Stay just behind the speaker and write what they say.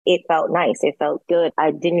it felt nice. It felt good. I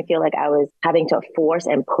didn't feel like I was having to force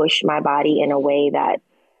and push my body in a way that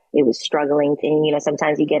it was struggling thing. You know,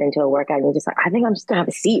 sometimes you get into a workout and you're just like, I think I'm just gonna have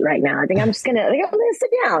a seat right now. I think I'm gonna sit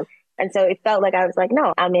down. And so it felt like I was like,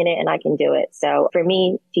 no, I'm in it and I can do it. So for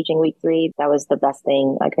me, teaching week 3, that was the best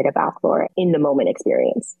thing I could have asked for in the moment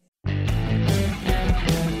experience. Time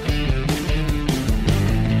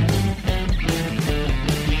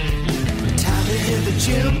to hit the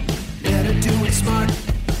gym, better do it smart.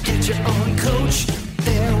 Get your own coach,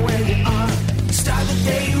 there where you are. Start the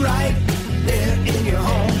day right, there in your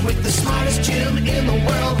home. With the smartest gym in the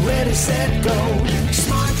world, ready, set, go.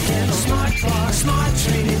 Smart Kendall, smart bar, smart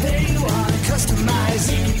training, there you are.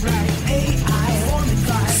 Customizing right, AI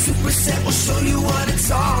fortified. Superset will show you what it's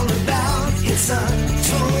all about. It's a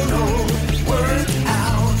total workout.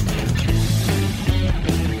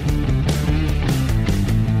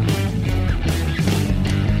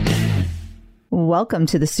 Welcome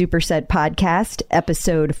to the Superset Podcast,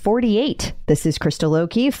 episode 48. This is Crystal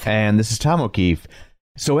O'Keefe. And this is Tom O'Keefe.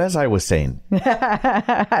 So as I was saying...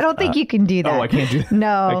 I don't think you can do that. Oh, I can't do that?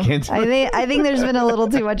 No. I can't do that. I think there's been a little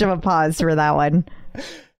too much of a pause for that one.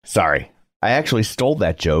 Sorry. I actually stole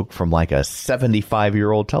that joke from like a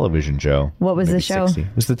 75-year-old television show. What was the show? 60.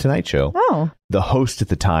 It was The Tonight Show. Oh. The host at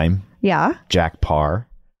the time, Yeah. Jack Parr,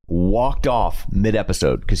 walked off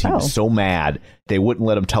mid-episode because he was so mad they wouldn't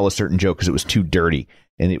let him tell a certain joke because it was too dirty.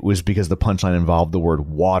 And it was because the punchline involved the word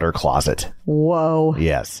water closet. Whoa.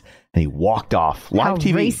 Yes. And he walked off. Live How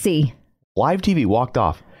TV. racy. Live TV walked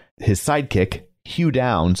off. His sidekick, Hugh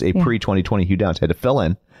Downs, a pre-2020 Hugh Downs, had to fill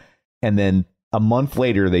in. And then a month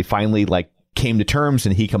later, they finally came to terms,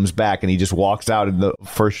 and he comes back and he just walks out in the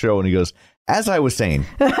first show and he goes, as I was saying.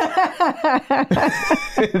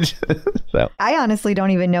 So, I honestly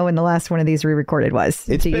don't even know when the last one of these re-recorded was.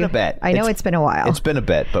 It's been a bit. I know it's been a while. It's been a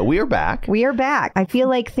bit, but we are back. We are back. I feel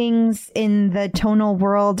like things in the tonal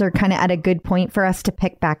world are kind of at a good point for us to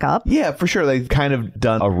pick back up. Yeah, for sure. They've kind of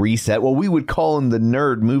done a reset. Well, we would call in the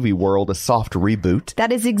nerd movie world a soft reboot.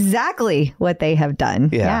 That is exactly what they have done.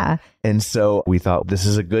 Yeah. And so we thought this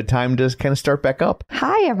is a good time to kind of start back up.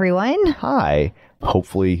 Hi, everyone. Hi.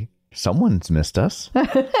 Hopefully someone's missed us.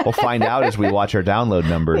 We'll find out as we watch our download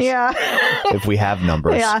numbers. Yeah. If we have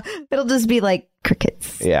numbers. Yeah. It'll just be like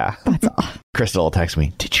crickets. Yeah. That's all. Crystal will text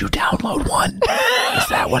me, did you download one? Is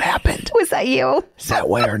that what happened? Was that you? Is that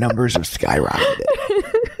why our numbers have skyrocketed?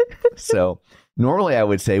 So normally I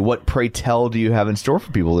would say, what pray tell do you have in store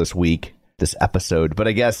for people this week, this episode? But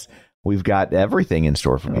I guess we've got everything in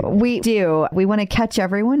store for people. We do. We want to catch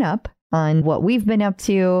everyone up on what we've been up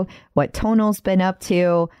to, what Tonal's been up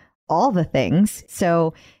to, all the things.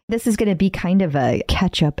 So this is going to be kind of a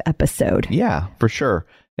catch-up episode. Yeah, for sure.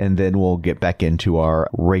 And then we'll get back into our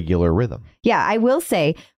regular rhythm. Yeah, I will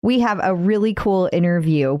say we have a really cool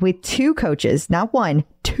interview with 2 coaches, not one,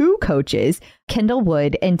 2 coaches, Kendall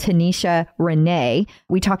Wood and Tanysha Renee.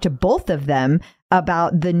 We talked to both of them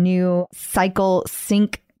about the new Cycle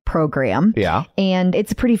Sync program. Yeah. And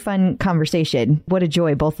it's a pretty fun conversation. What a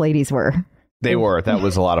joy both ladies were. They were. That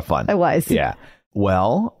was a lot of fun. It was. Yeah.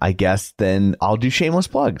 Well, I guess then I'll do shameless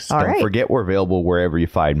plugs. Don't forget, we're available wherever you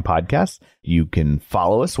find podcasts. You can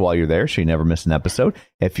follow us while you're there so you never miss an episode.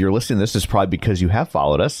 If you're listening to this, it's probably because you have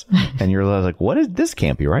followed us and you're like, what is this?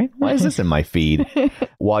 Can't be right. Why is this in my feed?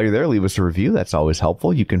 While you're there, leave us a review. That's always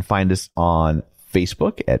helpful. You can find us on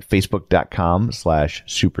Facebook at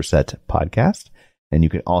facebook.com/Superset Podcast. And you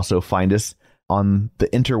can also find us on the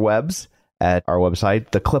interwebs at our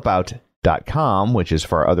website, theclipout.com, which is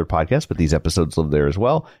for our other podcasts, but these episodes live there as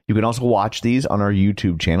well. You can also watch these on our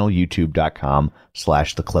YouTube channel,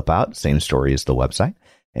 youtube.com/theclipout. Same story as the website.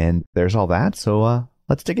 And there's all that. So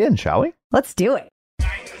let's dig in, shall we? Let's do it.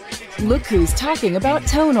 Look who's talking about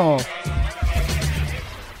Tonal.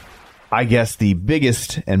 I guess the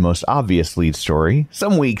biggest and most obvious lead story.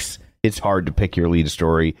 Some weeks it's hard to pick your lead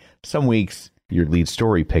story. Some weeks your lead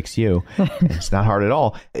story picks you. It's not hard at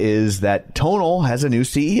all. Is that Tonal has a new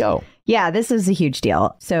CEO. Yeah, this is a huge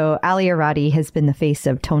deal. So Ali Aradi has been the face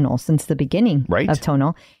of Tonal since the beginning of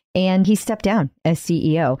Tonal, and he stepped down as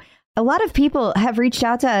CEO. A lot of people have reached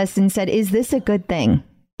out to us and said, is this a good thing?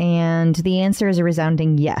 And the answer is a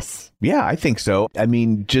resounding yes. Yeah, I think so. I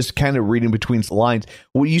mean, just kind of reading between the lines,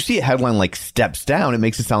 when you see a headline like steps down, it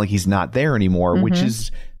makes it sound like he's not there anymore, which is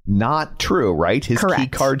not true, right? His key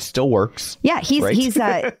card still works. Yeah, he's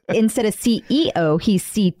instead of CEO, he's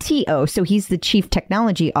CTO. So he's the Chief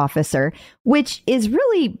Technology Officer, which is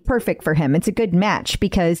really perfect for him. It's a good match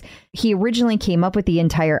because he originally came up with the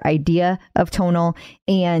entire idea of Tonal,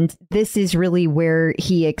 and this is really where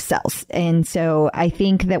he excels. And so I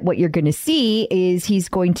think that what you're going to see is he's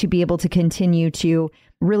going to be able to continue to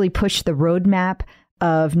really push the roadmap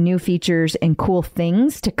of new features and cool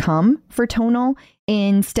things to come for Tonal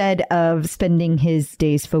instead of spending his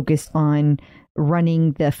days focused on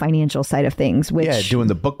running the financial side of things, which doing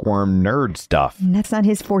the bookworm nerd stuff. That's not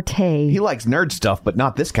his forte. He likes nerd stuff, but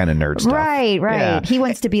not this kind of nerd stuff. Right. Yeah. He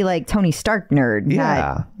wants to be like Tony Stark nerd.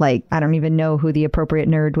 Not like, I don't even know who the appropriate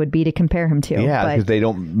nerd would be to compare him to. Yeah, because they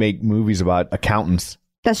don't make movies about accountants.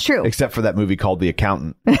 That's true. Except for that movie called The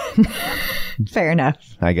Accountant. Fair enough.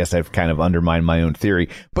 I guess I've kind of undermined my own theory.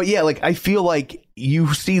 But yeah, like I feel like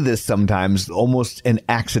you see this sometimes, almost an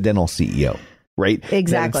accidental CEO, right?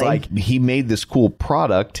 Exactly. It's like he made this cool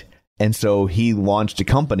product, and so he launched a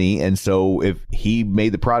company. And so if he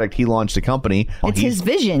made the product, he launched a company. It's his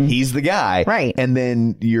vision. He's the guy. Right. And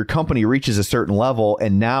then your company reaches a certain level,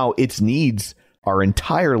 and now its needs are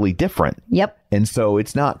entirely different. Yep. And so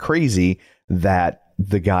it's not crazy that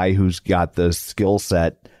the guy who's got the skill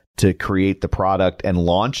set to create the product and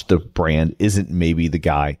launch the brand isn't maybe the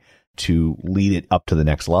guy to lead it up to the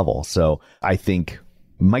next level. So I think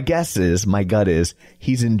my gut is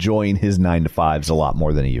he's enjoying his 9-to-5s a lot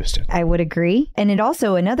more than he used to. I would agree. And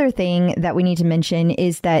another thing that we need to mention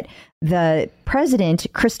is that the president,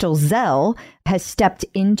 Crystal Zell, has stepped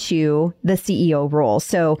into the CEO role.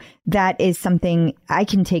 So that is something I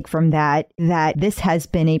can take from that this has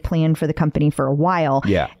been a plan for the company for a while.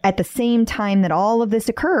 Yeah. At the same time that all of this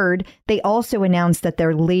occurred, they also announced that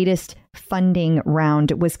their latest funding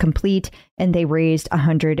round was complete and they raised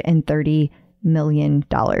 $130 million.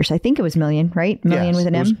 I think it was million, right? Million with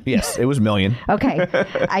an M? It was million. Okay.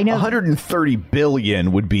 I know. 130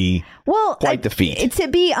 billion would be quite the feat. To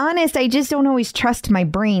be honest, I just don't always trust my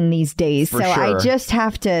brain these days. For so sure. I just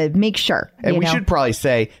have to make sure. And we should probably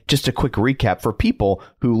say, just a quick recap for people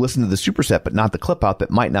who listen to the superset, but not the clip out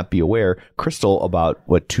that might not be aware. Crystal, about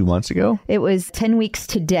 2 months ago? It was 10 weeks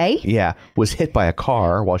today. Yeah. Was hit by a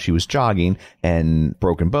car while she was jogging and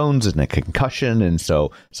broken bones and a concussion. And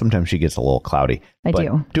so sometimes she gets a little cloudy. I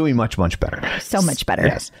do. Doing much, much better. So much better.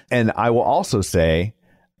 Yes. And I will also say,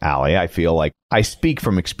 Allie, I feel like I speak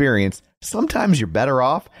from experience. Sometimes you're better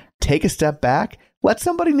off. Take a step back. Let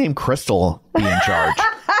somebody named Crystal be in charge.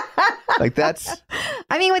 Like that's...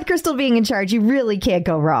 I mean, with Crystal being in charge, you really can't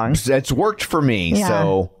go wrong. It's worked for me. Yeah.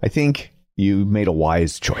 So I think you made a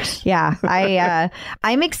wise choice. Yeah,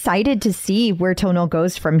 I'm excited to see where Tonal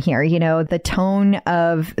goes from here. You know, the tone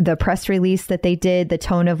of the press release that they did, the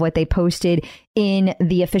tone of what they posted in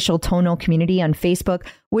the official Tonal community on Facebook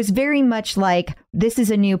was very much like, this is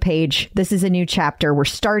a new page. This is a new chapter. We're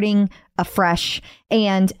starting afresh.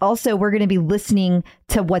 And also we're going to be listening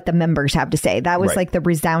to what the members have to say. That was like the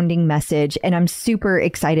resounding message. And I'm super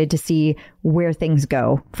excited to see where things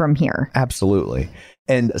go from here. Absolutely.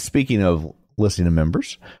 And speaking of listening to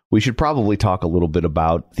members, we should probably talk a little bit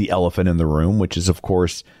about the elephant in the room, which is, of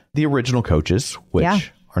course, the original coaches,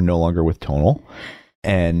 which are no longer with Tonal.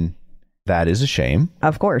 And that is a shame.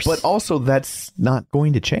 Of course. But also that's not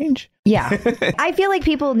going to change. Yeah. I feel like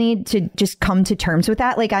people need to just come to terms with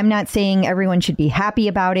that. Like, I'm not saying everyone should be happy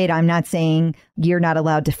about it. I'm not saying you're not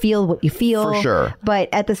allowed to feel what you feel. For sure. But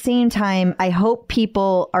at the same time, I hope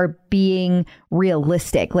people are being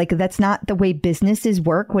realistic. Like, that's not the way businesses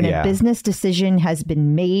work. When a business decision has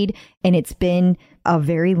been made and it's been a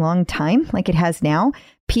very long time, like it has now,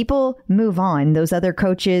 people move on. Those other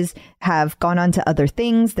coaches have gone on to other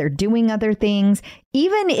things. They're doing other things.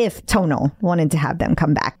 Even if Tonal wanted to have them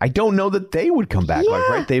come back. I don't know that they would come back. Like,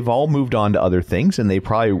 right? They've all moved on to other things and they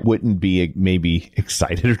probably wouldn't be maybe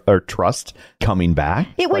excited or trust coming back.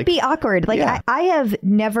 It would be awkward. Like, I have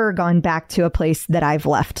never gone back to a place that I've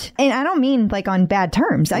left. And I don't mean like on bad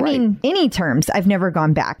terms. I mean, any terms. I've never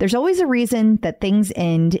gone back. There's always a reason that things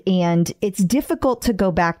end, and it's difficult to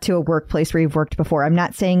go back to a workplace where you've worked before. I'm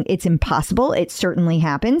not saying it's impossible. It certainly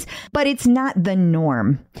happens, but it's not the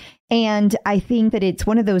norm. And I think that it's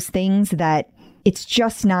one of those things that it's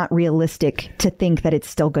just not realistic to think that it's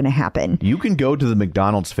still going to happen. You can go to the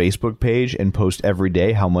McDonald's Facebook page and post every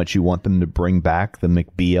day how much you want them to bring back the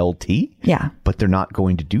McBLT. Yeah. But they're not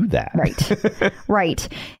going to do that. Right. Right.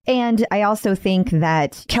 And I also think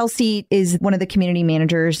that Kelsey is one of the community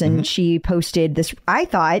managers, and she posted this, I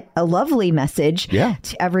thought, a lovely message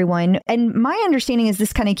to everyone. And my understanding is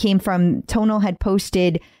this kind of came from Tonal had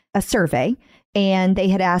posted a survey, and they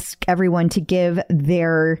had asked everyone to give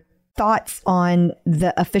their thoughts on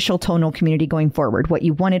the official Tonal community going forward, what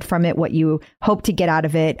you wanted from it, what you hope to get out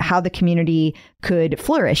of it, how the community could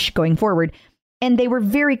flourish going forward. And they were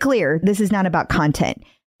very clear, this is not about content.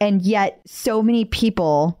 And yet so many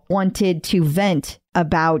people wanted to vent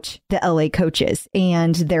about the LA coaches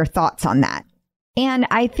and their thoughts on that. And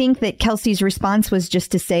I think that Kelsey's response was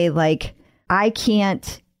just to say, like, I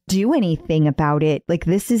can't do anything about it. Like,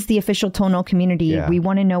 this is the official Tonal community. Yeah. We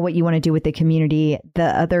want to know what you want to do with the community. The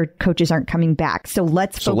other coaches aren't coming back. So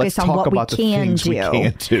let's focus on what we can do. We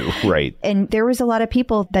can do. Right. And there was a lot of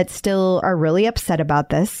people that still are really upset about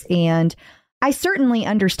this. And I certainly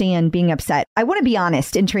understand being upset. I want to be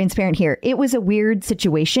honest and transparent here. It was a weird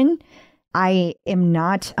situation. I am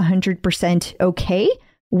not 100% okay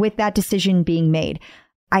with that decision being made.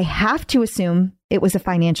 I have to assume it was a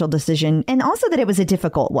financial decision and also that it was a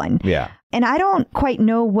difficult one. Yeah. And I don't quite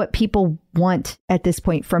know what people want at this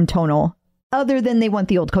point from Tonal other than they want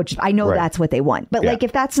the old coaches. I know that's what they want. But like,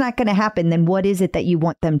 if that's not going to happen, then what is it that you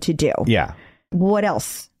want them to do? Yeah. What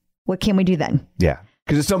else? What can we do then? Yeah.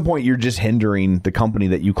 Because at some point, you're just hindering the company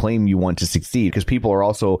that you claim you want to succeed. Because people are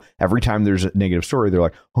also, every time there's a negative story, they're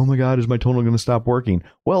like, oh my God, is my Tonal going to stop working?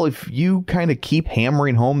 Well, if you kind of keep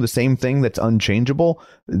hammering home the same thing that's unchangeable,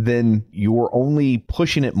 then you're only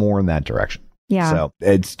pushing it more in that direction. Yeah. So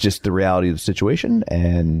it's just the reality of the situation.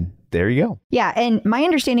 And there you go. Yeah. And my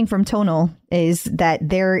understanding from Tonal is that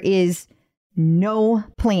there is no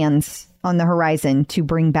plans on the horizon to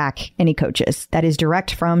bring back any coaches. That is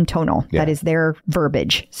direct from Tonal. Yeah. That is their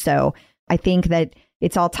verbiage. So I think that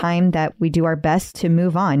it's all time that we do our best to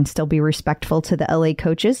move on, still be respectful to the LA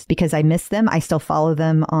coaches because I miss them. I still follow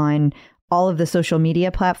them on all of the social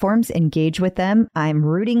media platforms, engage with them. I'm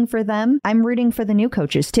rooting for them. I'm rooting for the new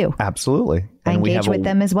coaches too. Absolutely. I engage with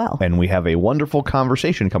them as well. And we have a wonderful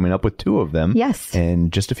conversation coming up with two of them. Yes.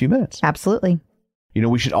 In just a few minutes. Absolutely. You know,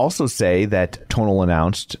 we should also say that Tonal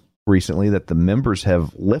announced recently that the members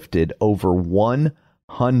have lifted over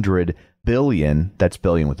 100 billion, that's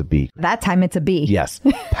billion with a B. That time it's a B. Yes,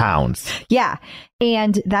 pounds. Yeah.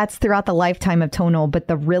 And that's throughout the lifetime of Tonal. But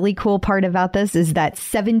the really cool part about this is that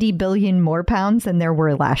 70 billion more pounds than there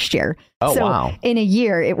were last year. Oh, so wow. In a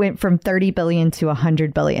year, it went from 30 billion to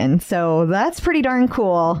 100 billion. So that's pretty darn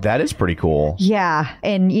cool. That is pretty cool. Yeah.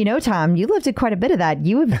 And you know, Tom, you lifted quite a bit of that.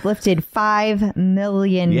 You have lifted 5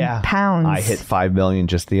 million pounds. I hit 5 million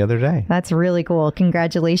just the other day. That's really cool.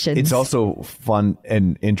 Congratulations. It's also fun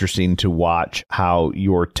and interesting to watch how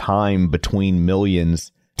your time between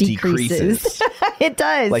millions decreases. It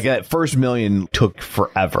does. Like that first million took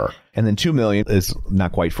forever. And then 2 million is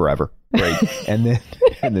not quite forever. Right. and then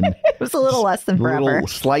it was a little less than forever.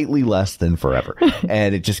 Slightly less than forever.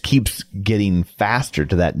 And it just keeps getting faster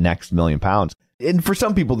to that next million pounds. And for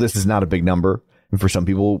some people, this is not a big number. And for some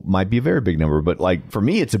people, it might be a very big number. But like for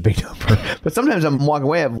me, it's a big number. But sometimes I'm walking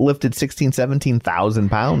away, I've lifted 16,000, 17,000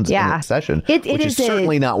 pounds in a session, which is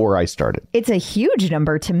certainly not where I started. It's a huge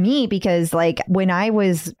number to me because like when I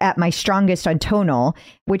was at my strongest on Tonal,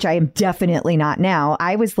 which I am definitely not now,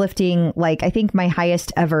 I was lifting like, I think my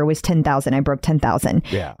highest ever was 10,000. I broke 10,000.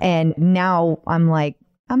 Yeah. And now I'm like,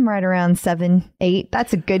 I'm right around 7, 8.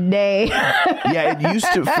 That's a good day. Yeah. It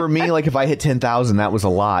used to, for me, like if I hit 10,000, that was a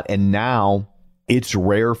lot. And now it's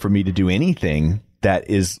rare for me to do anything that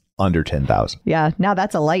is under 10,000. Yeah. Now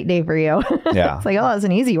that's a light day for you. Yeah. It's like, oh, it's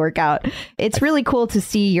an easy workout. It's really cool to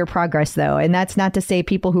see your progress, though. And that's not to say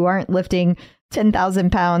people who aren't lifting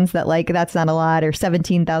 10,000 pounds that like, that's not a lot, or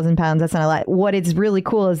 17,000 pounds, that's not a lot. What is really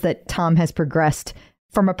cool is that Tom has progressed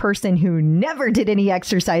from a person who never did any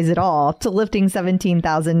exercise at all to lifting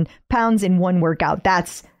 17,000 pounds in one workout.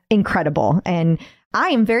 That's incredible. And I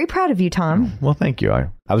am very proud of you, Tom. Well, thank you. I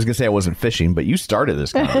was going to say I wasn't fishing, but you started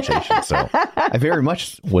this conversation, so I very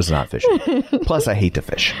much was not fishing. Plus, I hate to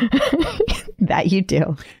fish. That you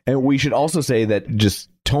do. And we should also say that just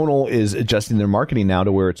Tonal is adjusting their marketing now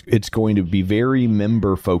to where it's going to be very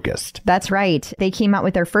member focused. That's right. They came out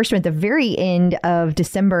with their first one at the very end of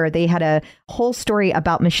December. They had a whole story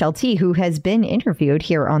about Michelle T, who has been interviewed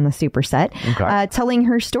here on the Superset, telling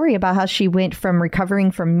her story about how she went from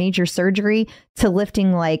recovering from major surgery to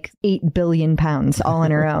lifting like 8 billion pounds all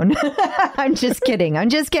on her own. I'm just kidding.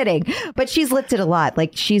 But she's lifted a lot.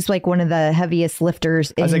 Like she's like one of the heaviest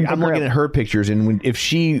lifters in the group. I'm looking at her pictures, and if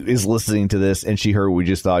she is listening to this and she heard what we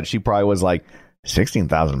just thought, she probably was like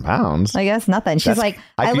 16,000 pounds. I guess nothing. She's like,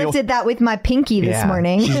 I lifted that with my pinky this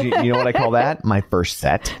morning. You know what I call that? My first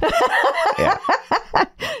set. Yeah.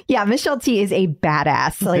 Yeah. Michelle T is a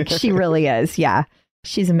badass. Like she really is. Yeah.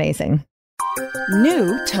 She's amazing.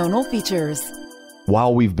 New Tonal features.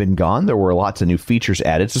 While we've been gone, there were lots of new features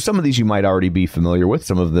added. So some of these you might already be familiar with.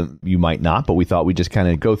 Some of them you might not. But we thought we'd just kind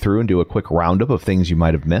of go through and do a quick roundup of things you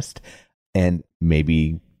might have missed. And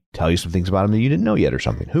maybe tell you some things about them that you didn't know yet or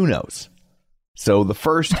something. Who knows? So the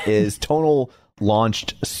first is Tonal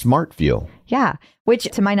launched Smart Fuel. Yeah, which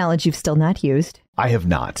to my knowledge, you've still not used. I have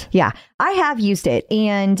not. Yeah, I have used it,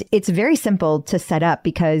 and it's very simple to set up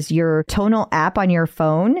because your Tonal app on your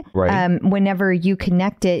phone, whenever you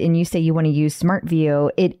connect it and you say you want to use Smart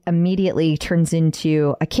View, it immediately turns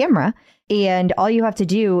into a camera. And all you have to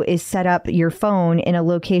do is set up your phone in a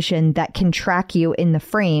location that can track you in the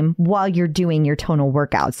frame while you're doing your tonal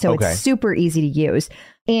workout. So it's super easy to use.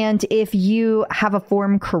 And if you have a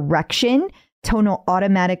form correction, Tonal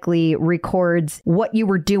automatically records what you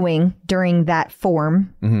were doing during that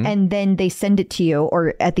form, and then they send it to you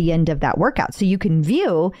or at the end of that workout. So you can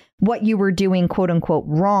view what you were doing, quote unquote,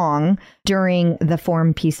 wrong during the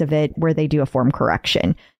form piece of it where they do a form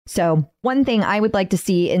correction. So one thing I would like to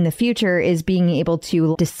see in the future is being able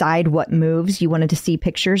to decide what moves you wanted to see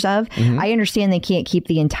pictures of. I understand they can't keep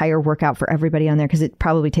the entire workout for everybody on there because it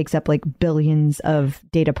probably takes up like billions of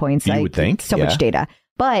data points. You would think. So much data.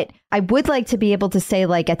 But I would like to be able to say,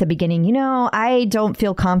 like, at the beginning, you know, I don't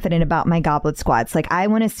feel confident about my goblet squats. Like, I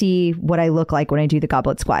want to see what I look like when I do the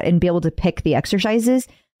goblet squat and be able to pick the exercises,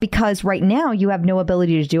 because right now you have no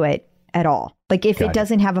ability to do it at all. Like, if it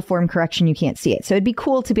doesn't have a form correction, you can't see it. So it'd be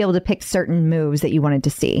cool to be able to pick certain moves that you wanted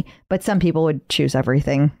to see. But some people would choose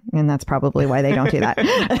everything, and that's probably why they don't do that.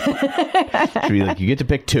 Should be like, you get to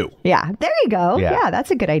pick 2. Yeah, there you go. Yeah,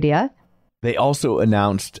 that's a good idea. They also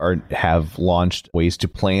announced or have launched ways to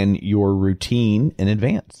plan your routine in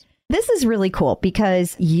advance. This is really cool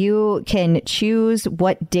because you can choose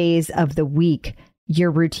what days of the week your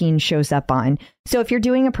routine shows up on. So if you're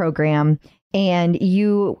doing a program and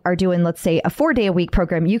you are doing, let's say, a 4-day-a-week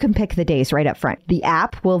program, you can pick the days right up front. The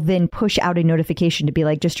app will then push out a notification to be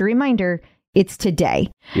like, just a reminder, it's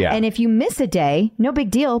today. Yeah. And if you miss a day, no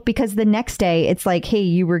big deal, because the next day it's like, hey,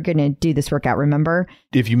 you were going to do this workout, remember?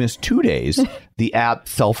 If you miss 2 days, the app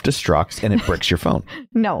self-destructs and it bricks your phone.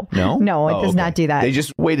 No, it does not do that. They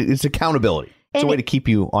just wait. It's accountability. It's a way to keep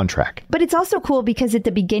you on track. But it's also cool because at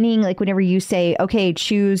the beginning, like whenever you say, okay,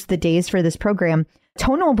 choose the days for this program,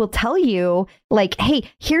 Tonal will tell you like, hey,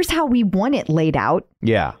 here's how we want it laid out.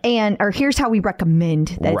 Yeah. Or here's how we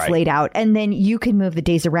recommend that it's laid out. And then you can move the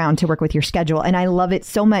days around to work with your schedule. And I love it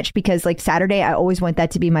so much because like Saturday, I always want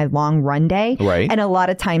that to be my long run day. Right. And a lot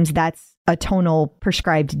of times that's a Tonal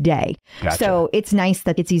prescribed day. Gotcha. So it's nice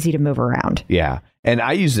that it's easy to move around. Yeah. And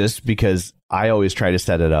I use this because I always try to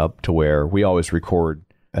set it up to where we always record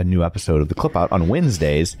a new episode of the Clip Out on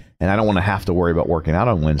Wednesdays, and I don't want to have to worry about working out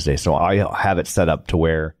on Wednesdays. So I have it set up to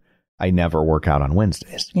where I never work out on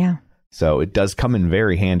Wednesdays. Yeah. So it does come in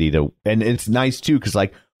very handy and it's nice too, because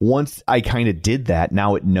like once I kind of did that,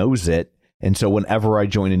 now it knows it. And so whenever I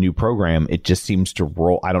join a new program, it just seems to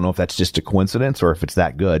roll. I don't know if that's just a coincidence or if it's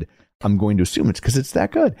that good. I'm going to assume it's because it's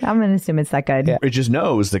that good. I'm going to assume it's that good. Yeah. It just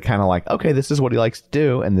knows that kind of like, okay, this is what he likes to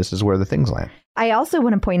do, and this is where the things land. I also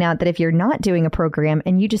want to point out that if you're not doing a program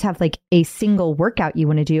and you just have like a single workout you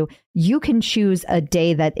want to do, you can choose a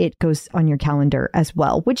day that it goes on your calendar as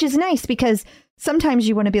well, which is nice because sometimes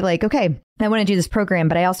you want to be like, okay, I want to do this program,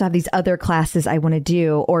 but I also have these other classes I want to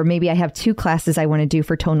do, or maybe I have 2 classes I want to do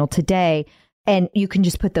for Tonal today. And you can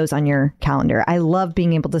just put those on your calendar. I love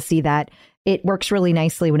being able to see that. It works really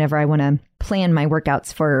nicely whenever I want to plan my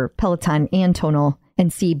workouts for Peloton and Tonal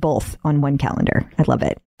and see both on one calendar. I love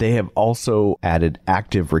it. They have also added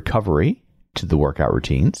active recovery to the workout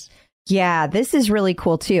routines. Yeah, this is really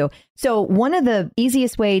cool too. So one of the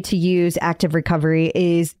easiest way to use active recovery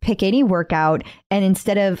is pick any workout, and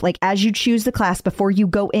instead of like, as you choose the class before you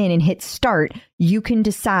go in and hit start, you can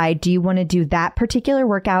decide, do you want to do that particular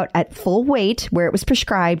workout at full weight where it was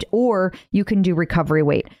prescribed, or you can do recovery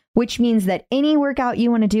weight, which means that any workout you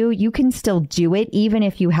want to do, you can still do it. Even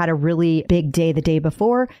if you had a really big day the day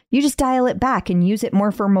before, you just dial it back and use it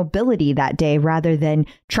more for mobility that day rather than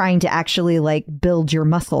trying to actually like build your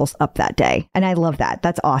muscles up that day. And I love that.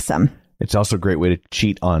 That's awesome. It's also a great way to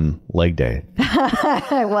cheat on leg day.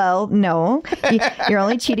 Well, no, you're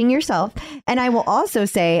only cheating yourself. And I will also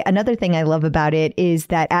say another thing I love about it is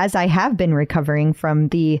that as I have been recovering from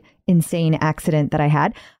the insane accident that I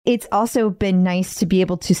had, it's also been nice to be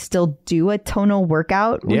able to still do a tonal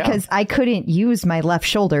workout because I couldn't use my left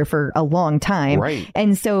shoulder for a long time. Right.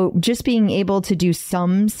 And so just being able to do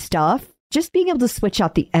some stuff, just being able to switch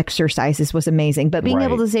out the exercises was amazing. But being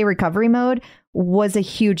able to say recovery mode was a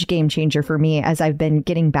huge game changer for me as I've been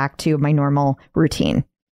getting back to my normal routine.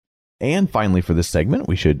 And finally, for this segment,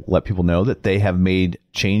 we should let people know that they have made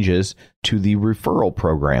changes to the referral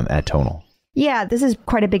program at Tonal. Yeah, this is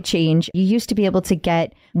quite a big change. You used to be able to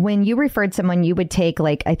get, when you referred someone, you would take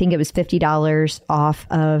like, I think it was $50 off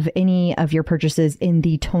of any of your purchases in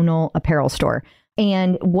the Tonal apparel store.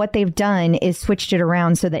 And what they've done is switched it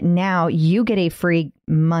around so that now you get a free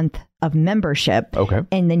month of membership. Okay.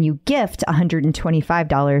 And then you gift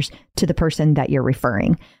 $125 to the person that you're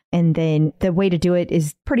referring. And then the way to do it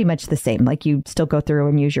is pretty much the same. Like you still go through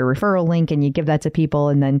and use your referral link and you give that to people.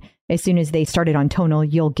 And then as soon as they started on Tonal,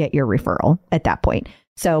 you'll get your referral at that point.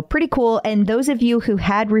 So pretty cool. And those of you who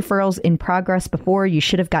had referrals in progress before, you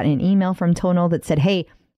should have gotten an email from Tonal that said, hey,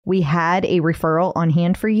 we had a referral on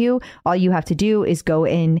hand for you. All you have to do is go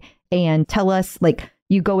in and tell us, like,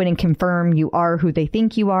 you go in and confirm you are who they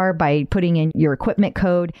think you are by putting in your equipment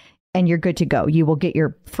code, and you're good to go. You will get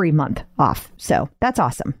your free month off. So that's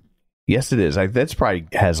awesome. Yes, it is. That's probably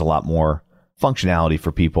has a lot more functionality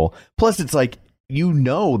for people. Plus, it's like, you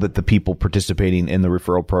know that the people participating in the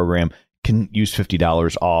referral program can use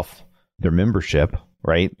 $50 off their membership,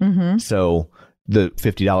 right? Mm-hmm. So the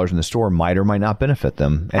 $50 in the store might or might not benefit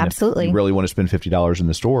them. And absolutely. If you really want to spend $50 in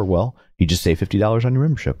the store, well, you just save $50 on your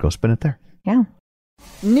membership. Go spend it there. Yeah.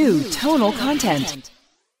 New Tonal content.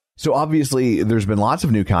 So obviously, there's been lots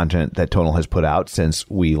of new content that Tonal has put out since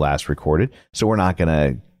we last recorded. So we're not going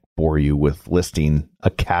to bore you with listing a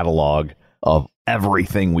catalog of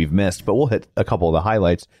everything we've missed, but we'll hit a couple of the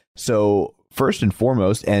highlights. So first and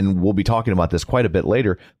foremost, and we'll be talking about this quite a bit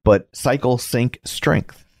later, but Cycle Sync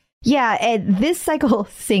Strength. Yeah, and this Cycle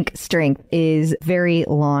Sync Strength is very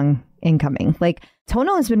long in coming. Like,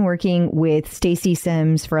 Tonal has been working with Stacy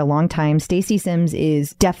Sims for a long time. Stacy Sims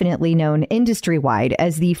is definitely known industry-wide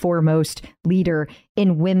as the foremost leader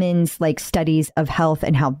in women's studies of health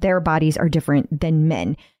and how their bodies are different than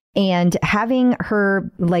men. And having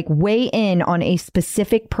her weigh in on a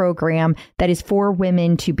specific program that is for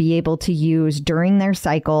women to be able to use during their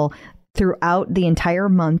cycle throughout the entire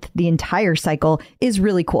month, the entire cycle, is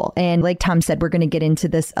really cool. And like Tom said, we're going to get into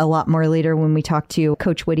this a lot more later when we talk to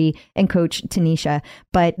Coach Woody and Coach Tanysha.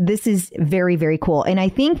 But this is very, very cool. And I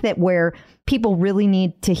think that where people really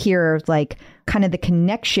need to hear kind of the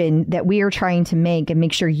connection that we are trying to make and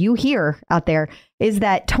make sure you hear out there is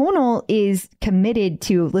that Tonal is committed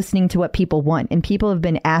to listening to what people want. And people have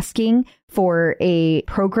been asking for a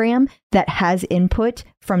program that has input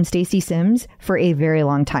from Stacy Sims for a very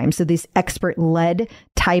long time. So this expert-led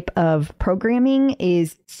type of programming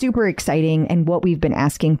is super exciting and what we've been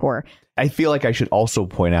asking for. I feel like I should also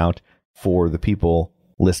point out for the people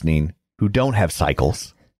listening who don't have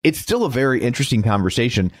cycles, it's still a very interesting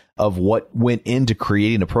conversation of what went into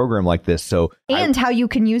creating a program like this. So, and how you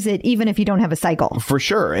can use it even if you don't have a cycle. For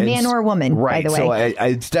sure. Man or woman, right. By the way. So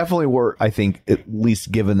it's definitely worth, I think, at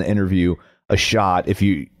least given the interview a shot.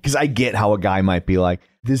 Because I get how a guy might be like,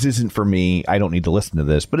 this isn't for me. I don't need to listen to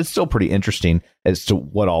this. But it's still pretty interesting as to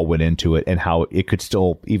what all went into it and how it could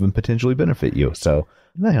still even potentially benefit you. So,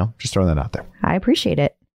 just throwing that out there. I appreciate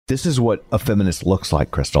it. This is what a feminist looks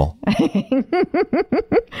like, Crystal.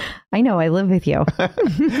 I know. I live with you.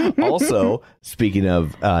 Also, speaking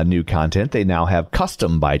of new content, they now have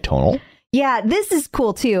Custom by Tonal. Yeah, this is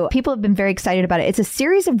cool, too. People have been very excited about it. It's a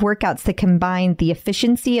series of workouts that combine the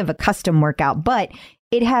efficiency of a custom workout, but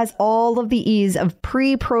it has all of the ease of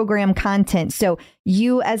pre-programmed content. So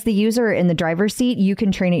you, as the user in the driver's seat, you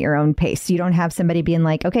can train at your own pace. You don't have somebody being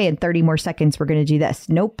like, okay, in 30 more seconds, we're going to do this.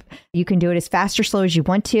 Nope. You can do it as fast or slow as you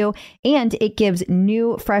want to. And it gives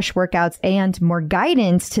new, fresh workouts and more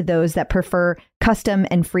guidance to those that prefer custom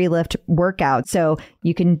and free lift workouts. So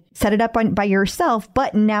you can set it up by yourself,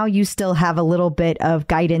 but now you still have a little bit of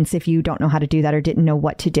guidance if you don't know how to do that or didn't know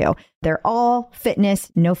what to do. They're all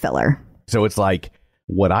fitness, no filler. So it's like,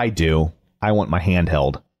 what I do, I want my hand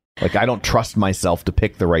held. I don't trust myself to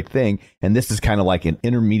pick the right thing. And this is kind of like an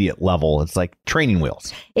intermediate level. It's like training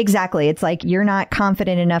wheels. Exactly. It's like you're not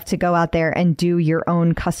confident enough to go out there and do your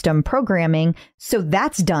own custom programming. So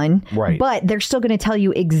that's done. Right. But they're still going to tell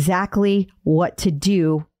you exactly what to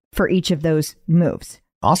do for each of those moves.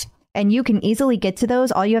 Awesome. And you can easily get to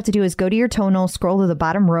those. All you have to do is go to your Tonal, scroll to the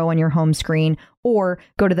bottom row on your home screen, or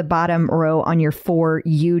go to the bottom row on your For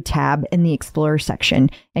You tab in the Explorer section,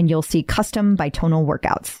 and you'll see Custom by Tonal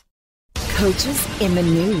workouts. Coaches in the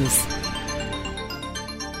news.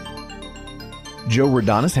 Joe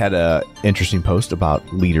Rodanis had an interesting post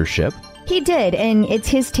about leadership. He did, and it's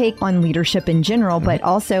his take on leadership in general, but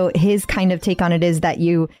also his kind of take on it is that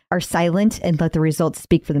you are silent and let the results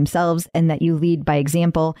speak for themselves and that you lead by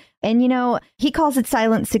example. And, he calls it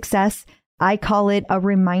silent success. I call it a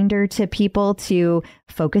reminder to people to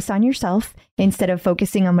focus on yourself instead of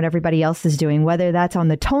focusing on what everybody else is doing, whether that's on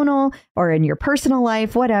the Tonal or in your personal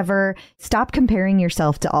life, whatever. Stop comparing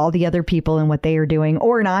yourself to all the other people and what they are doing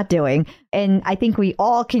or not doing. And I think we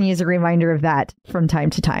all can use a reminder of that from time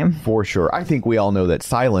to time. For sure. I think we all know that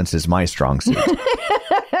silence is my strong suit.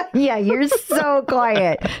 Yeah, you're so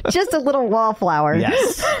quiet. Just a little wallflower.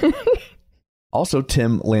 Yes. Also,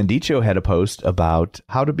 Tim Landicho had a post about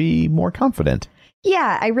how to be more confident.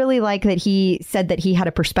 Yeah, I really like that he said that he had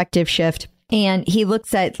a perspective shift, and he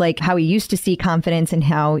looks at like how he used to see confidence and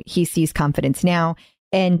how he sees confidence now.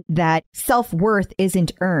 And that self-worth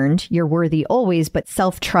isn't earned. You're worthy always, but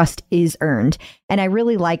self-trust is earned. And I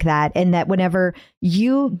really like that. And that whenever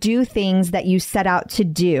you do things that you set out to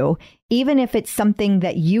do, even if it's something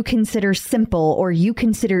that you consider simple or you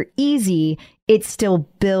consider easy, it still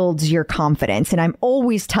builds your confidence. And I'm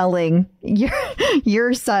always telling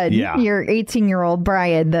your son, your 18-year-old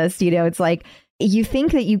Brian, this, it's like, you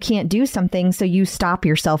think that you can't do something, so you stop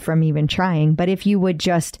yourself from even trying. But if you would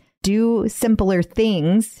just do simpler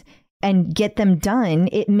things and get them done,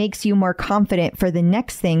 it makes you more confident for the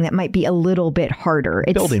next thing that might be a little bit harder.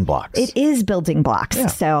 It's building blocks. It is building blocks. Yeah.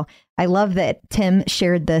 So I love that Tim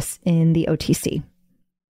shared this in the OTC.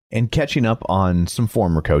 And catching up on some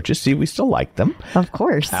former coaches. See, we still like them. Of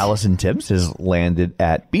course. Allison Tibbs has landed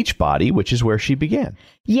at Beachbody, which is where she began.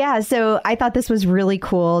 Yeah, so I thought this was really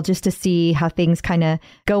cool just to see how things kind of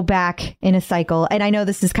go back in a cycle. And I know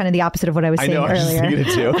this is kind of the opposite of what I was saying earlier. I know, I was thinking it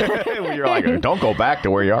too. You're like, don't go back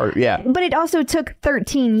to where you are. Yeah. But it also took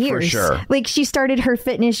 13 years. For sure. Like, she started her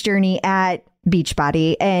fitness journey at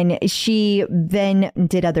Beachbody, and she then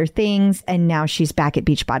did other things, and now she's back at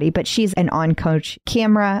Beachbody, but she's an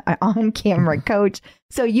on-camera coach.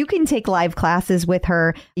 So you can take live classes with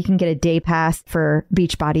her. You can get a day pass for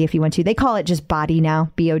Beachbody if you want to. They call it just Body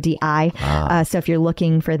now, BODI. So if you're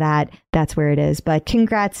looking for that, that's where it is. But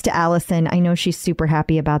congrats to Allison. I know she's super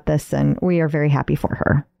happy about this, and we are very happy for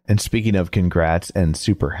her. And speaking of congrats and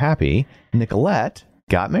super happy, Nicolette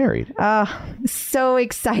got married. So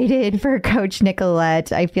excited for Coach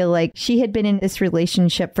Nicolette. I feel like she had been in this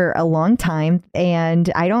relationship for a long time,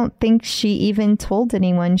 and I don't think she even told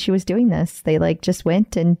anyone she was doing this. They just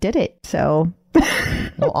went and did it. So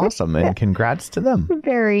well, awesome. And congrats to them.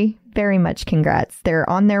 Very, very much congrats. They're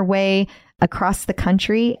on their way across the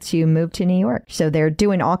country to move to New York. So they're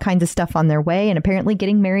doing all kinds of stuff on their way, and apparently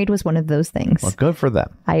getting married was one of those things. Well, good for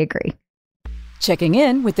them. I agree. Checking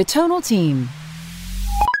in with the Tonal team.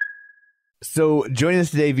 So joining us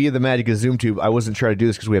today via the magic of Zoom tube, I wasn't sure to do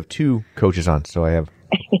this because we have two coaches on, so I have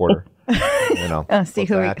order. See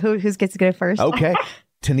who gets to go first. Okay.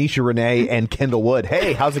 Tanysha, Renee, and Kendall Wood.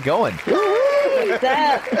 Hey, how's it going? What's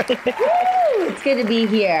up? It's good to be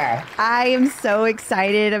here. I am so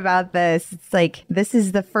excited about this. It's like, this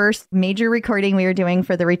is the first major recording we are doing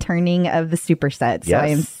for the returning of the Superset. So yes. I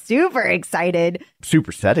am super excited.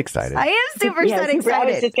 Superset excited. I am super excited. I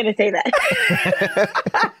was just going to say that.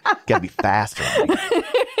 Gotta be faster.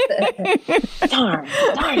 Darn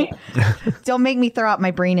it. Don't make me throw out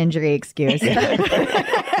my brain injury excuse.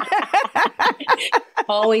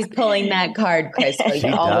 Always pulling that card, Chris. She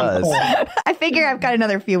does. I figure I've got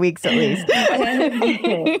another few weeks at least.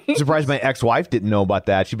 I'm surprised my ex-wife didn't know about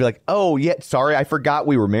that. She'd be like, oh, yeah, sorry, I forgot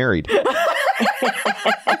we were married.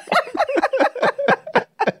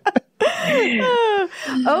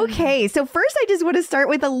 Okay, so first I just want to start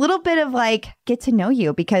with a little bit of get to know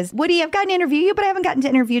you, because Woody, I've gotten to interview you, but I haven't gotten to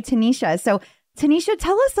interview Tanysha. So Tanysha,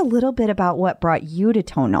 tell us a little bit about what brought you to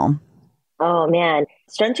Tonal. Oh, man.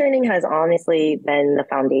 Strength training has honestly been the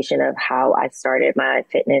foundation of how I started my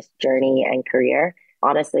fitness journey and career.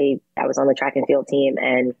 Honestly, I was on the track and field team,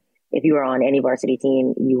 and if you were on any varsity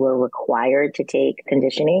team, you were required to take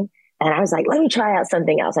conditioning. And I was like, let me try out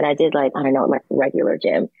something else. And I did my regular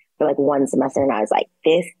gym for one semester. And I was like,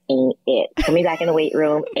 this ain't it. Put me back in the weight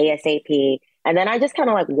room ASAP. And then I just kind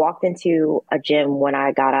of walked into a gym when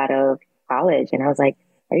I got out of college. And I was like,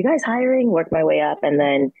 are you guys hiring? Worked my way up. And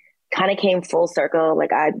then kind of came full circle.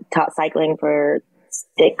 I taught cycling for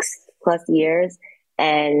 6+ years.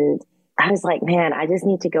 And I was like, man, I just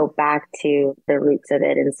need to go back to the roots of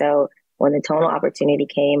it. And so when the Tonal opportunity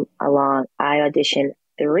came along, I auditioned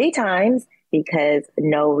 3 times because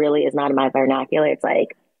no really is not in my vernacular. It's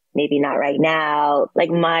maybe not right now.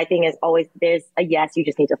 My thing is always, there's a yes, you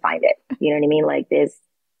just need to find it. You know what I mean? There's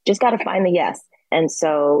just got to find the yes. And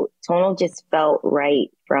so Tonal just felt right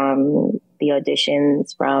from the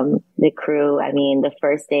auditions, from the crew. I mean, the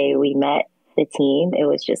first day we met the team, it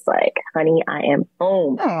was just honey, I am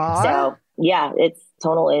home. Aww. So yeah,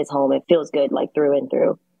 Tonal is home. It feels good through and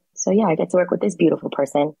through. So yeah, I get to work with this beautiful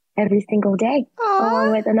person every single day,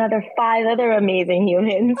 along with another 5 other amazing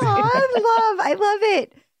humans. I love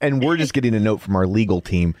it. And we're just getting a note from our legal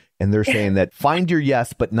team, and they're saying that find your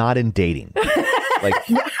yes, but not in dating.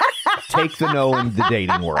 Take the no in the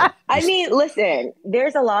dating world. I mean, listen,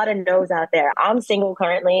 there's a lot of no's out there. I'm single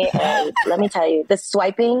currently, and let me tell you, the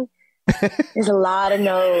swiping There's a lot of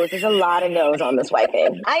no's. There's a lot of no's on the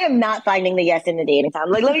swiping. I am not finding the yes in the dating time.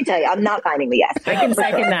 Like, let me tell you, I'm not finding the yes. I can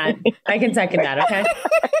second that. I can second that. Okay.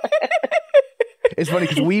 It's funny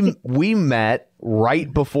because we met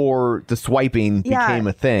right before the swiping became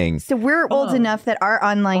a thing. So we're old enough that our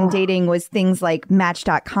online dating was things like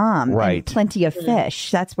Match.com, right? And Plenty of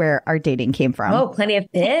Fish. That's where our dating came from. Oh, Plenty of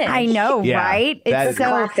Fish. I know, right? It's so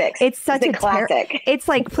classic. It's such a classic. It's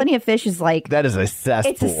like Plenty of Fish is like that is a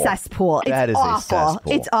cesspool. It's a cesspool. That is awful. a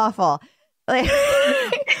cesspool. It's awful.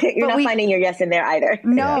 You're not finding your yes in there either.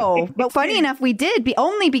 No. But funny enough, we did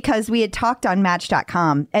only because we had talked on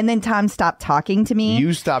Match.com. And then Tom stopped talking to me.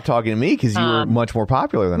 You stopped talking to me because you were much more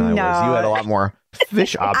popular than I was. You had a lot more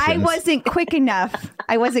fish options. I wasn't quick enough.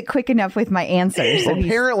 I wasn't quick enough with my answers.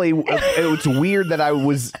 Apparently, it's weird that I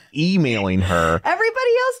was emailing her.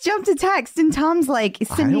 Everybody else jumped to text, and Tom's like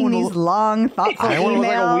sending these long, thoughtful emails. Look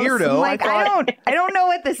like a weirdo. Like, I don't know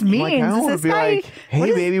what this means. Like, I don't want to be like,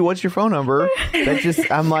 hey, baby, what's your phone number?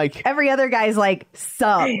 I'm like... Every other guy's like,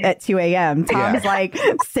 sup, at 2 a.m. Tom's like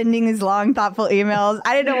sending these long, thoughtful emails.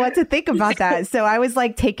 I didn't know what to think about that. So I was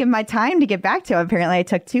like taking my time to get back to him. Apparently, I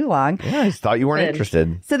took too long. Yeah, I just thought you weren't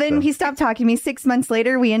interested. So then he stopped talking to me. 6 months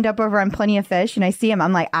later, we end up over on Plenty of Fish, and I see him.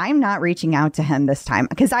 I'm like, I'm not reaching out to him this time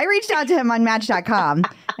because I reached out to him on Match.com,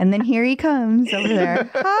 and then here he comes over there.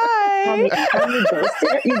 Hi.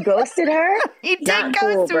 You ghosted her? He did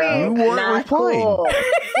ghost me. You weren't cool.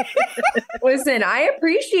 Listen, I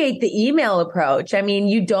appreciate the email approach. I mean,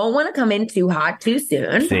 you don't want to come in too hot too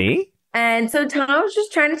soon. See? And so Tom was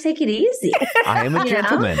just trying to take it easy. I am a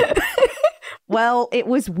gentleman. Well, it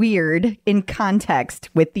was weird in context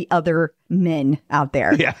with the other men out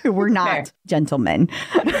there who were not gentlemen.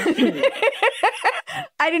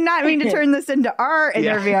 I did not mean to turn this into our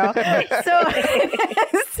interview.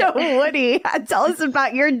 So Woody, tell us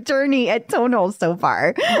about your journey at Tonal so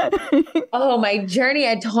far. Oh, my journey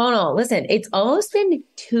at Tonal. Listen, it's almost been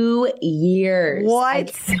 2 years. What? I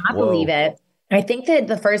cannot believe it. I think that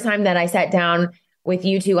the first time that I sat down with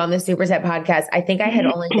you two on the Superset podcast, I think I had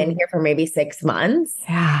only been here for maybe 6 months.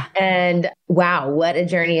 Yeah. And wow, what a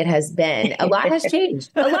journey it has been. A lot has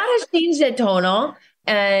changed. A lot has changed at Tonal.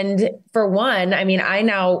 And for one, I mean, I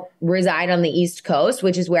now reside on the East Coast,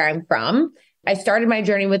 which is where I'm from. I started my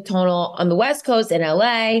journey with Tonal on the West Coast in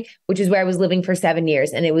LA, which is where I was living for 7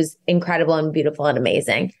 years. And it was incredible and beautiful and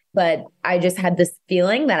amazing. But I just had this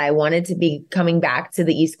feeling that I wanted to be coming back to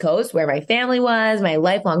the East Coast where my family was, my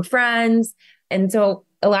lifelong friends. And so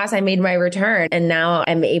alas, I made my return, and now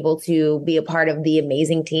I'm able to be a part of the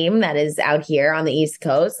amazing team that is out here on the East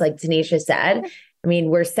Coast. Like Tanysha said, I mean,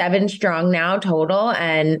 we're 7 strong now total,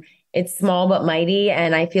 and it's small but mighty.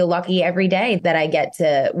 And I feel lucky every day that I get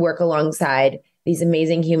to work alongside these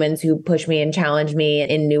amazing humans who push me and challenge me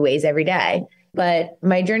in new ways every day. But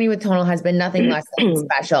my journey with Tonal has been nothing less than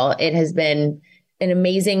special. It has been an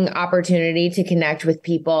amazing opportunity to connect with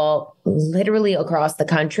people literally across the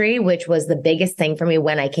country, which was the biggest thing for me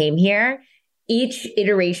when I came here. Each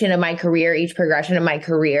iteration of my career, each progression of my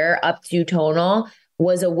career up to Tonal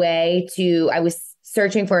was a way I was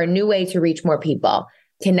searching for a new way to reach more people,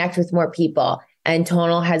 connect with more people. And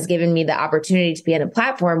Tonal has given me the opportunity to be on a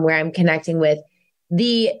platform where I'm connecting with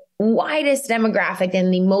the widest demographic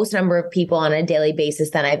and the most number of people on a daily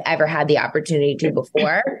basis than I've ever had the opportunity to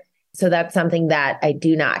before. So that's something that I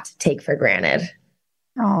do not take for granted.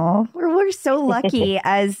 Oh, we're so lucky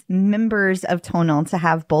as members of Tonal to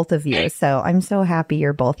have both of you. So I'm so happy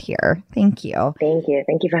you're both here. Thank you. Thank you.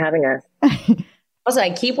 Thank you for having us. Also,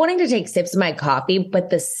 I keep wanting to take sips of my coffee, but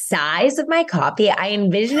the size of my coffee, I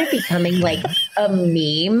envision it becoming like a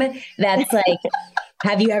meme that's like,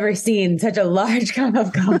 have you ever seen such a large cup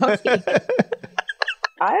of coffee?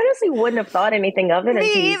 I honestly wouldn't have thought anything of it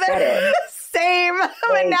until you said it. Same.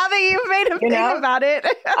 But now that you've made a thing about it.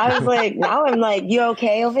 I was like, now I'm like, you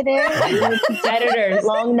okay over there? Competitors.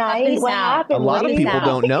 Long night. What happened? A lot of people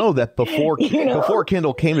don't know that before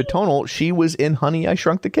Kendall came to Tonal, she was in Honey, I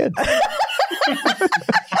Shrunk the Kids.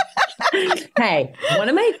 Hey, one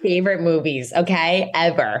of my favorite movies,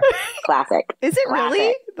 ever. Classic. Is it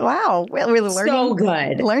really? Wow. We're learning. So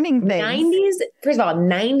good. Learning things. 90s, first of all,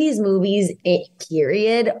 90s movies,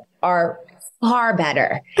 period, are far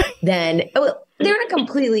better than, they're in a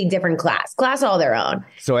completely different class all their own.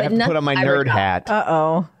 So I have to put on my nerd hat.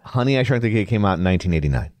 Uh-oh. Honey, I Shrunk the Kid came out in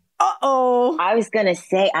 1989. Uh-oh. I was going to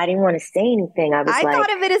say, I didn't want to say anything. I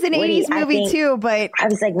thought of it as an Woody, 80s movie too, but... I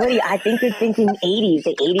was like, Woody, I think you're thinking 80s.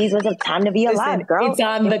 The 80s was a time to be alive, girl. It's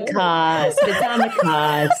on the cusp. It's on the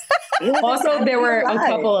cusp. Also, there were a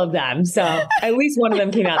couple of them. So at least one of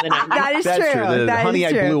them came out in the 90s. That's true. The Honey,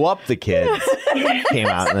 I Blew Up the Kids came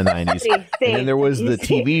out in the 90s. And then there was the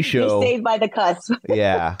TV show. Saved by the cusp.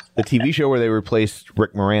 Yeah. The TV show where they replaced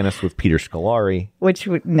Rick Moranis with Peter Scolari. Which,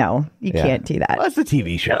 no, you can't do that. Well, that's the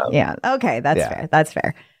TV show. Yeah. Okay. That's fair. That's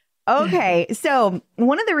fair. Okay. So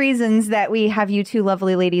one of the reasons that we have you two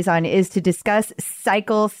lovely ladies on is to discuss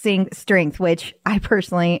cycle sync strength, which I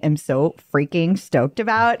personally am so freaking stoked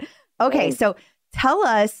about. Okay. So tell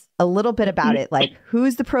us a little bit about it. Like,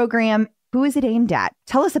 who's the program? Who is it aimed at?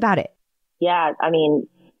 Tell us about it. Yeah. I mean,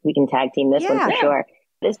 we can tag team this one for sure.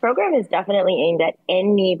 This program is definitely aimed at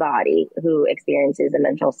anybody who experiences a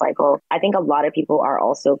menstrual cycle. I think a lot of people are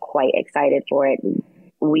also quite excited for it.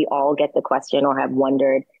 We all get the question or have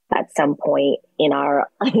wondered at some point in our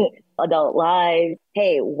adult lives,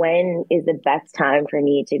 hey, when is the best time for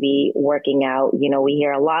me to be working out? You know, we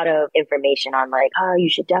hear a lot of information on like, oh, you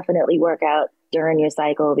should definitely work out during your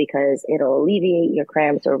cycle because it'll alleviate your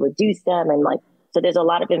cramps or reduce them. And like, so there's a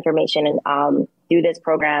lot of information. And through this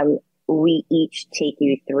program, we each take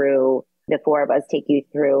you through, the four of us take you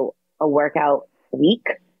through a workout week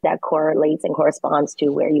that correlates and corresponds to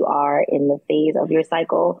where you are in the phase of your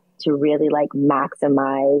cycle to really like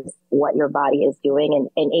maximize what your body is doing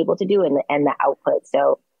and able to do and the output.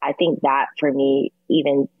 So I think that for me,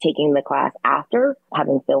 even taking the class after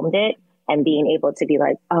having filmed it and being able to be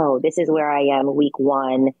like, oh, this is where I am week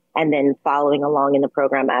one, and then following along in the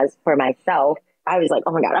program as for myself, I was like,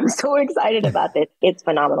 oh my God, I'm so excited about this. It's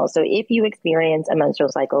phenomenal. So if you experience a menstrual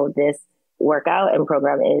cycle, this workout and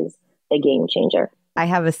program is a game changer. I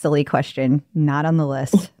have a silly question. Not on the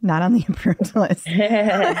list. Not on the approved list.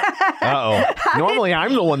 Uh-oh. Normally,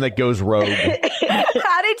 I'm the one that goes rogue.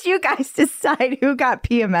 How did you guys decide who got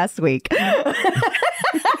PMS week?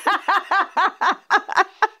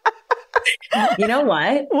 You know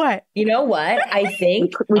what? What? You know what? I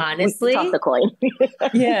think, honestly, toss the coin.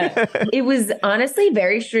 Yeah, it was honestly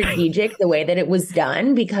very strategic the way that it was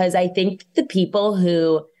done, because I think the people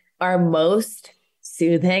who are most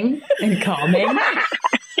soothing and calming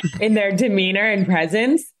in their demeanor and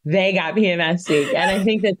presence, they got PMS week. And I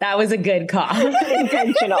think that was a good call.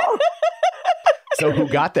 Intentional. So who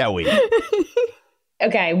got that week?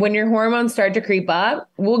 Okay, when your hormones start to creep up,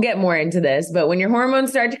 we'll get more into this, but when your hormones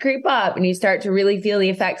start to creep up and you start to really feel the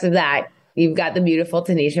effects of that, you've got the beautiful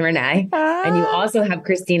Tanysha Renee, and you also have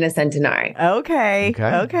Christina Centenari. Okay.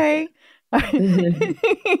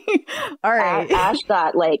 All right. Ash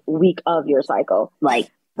got like week of your cycle, like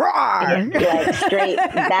straight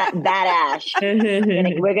bad Ash.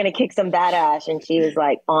 We're gonna kick some bad Ash, and she was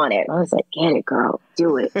like on it. I was like, get it, girl,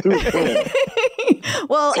 do it, do it.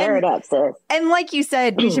 Well, tear it up, sis. And like you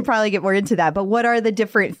said, we should probably get more into that. But what are the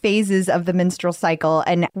different phases of the menstrual cycle,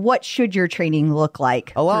 and what should your training look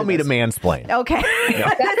like? Allow me to mansplain. Okay,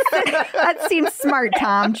 that seems smart,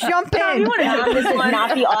 Tom. Jump in. This is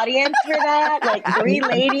not the audience for that. Like 3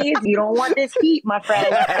 ladies, you don't want this heat, my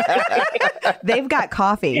friend. They've got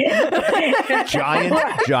coffee. Giant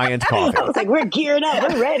coffee. I was like, we're geared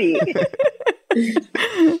up. We're ready.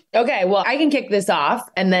 Okay, well, I can kick this off,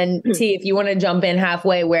 and then T, if you want to jump in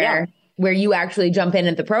halfway where you actually jump in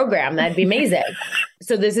at the program, that'd be amazing.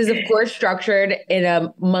 So this is, of course, structured in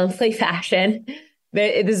a monthly fashion.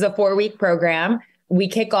 This is a 4-week program. We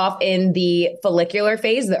kick off in the follicular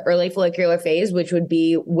phase, the early follicular phase, which would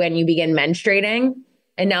be when you begin menstruating.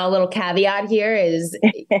 And now a little caveat here is,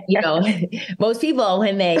 most people,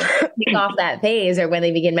 when they kick off that phase or when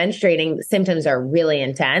they begin menstruating, symptoms are really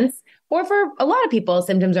intense. Or for a lot of people,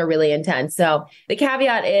 symptoms are really intense. So the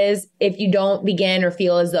caveat is, if you don't begin or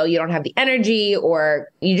feel as though you don't have the energy, or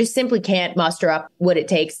you just simply can't muster up what it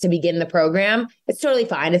takes to begin the program, it's totally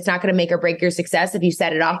fine. It's not going to make or break your success if you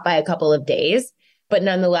set it off by a couple of days. But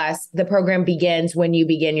nonetheless, the program begins when you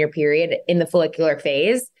begin your period in the follicular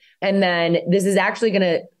phase. And then this is actually going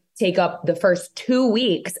to take up the first 2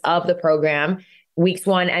 weeks of the program, weeks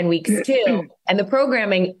 1 and weeks 2. And the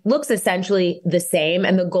programming looks essentially the same,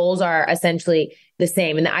 and the goals are essentially the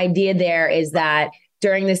same. And the idea there is that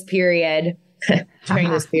during this period,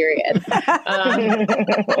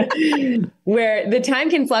 where the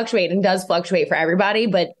time can fluctuate and does fluctuate for everybody,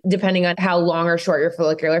 but depending on how long or short your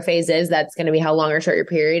follicular phase is, that's going to be how long or short your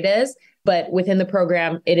period is. But within the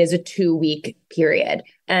program, it is a 2-week period.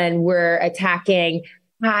 And we're attacking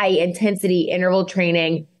high intensity interval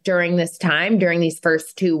training during this time, during these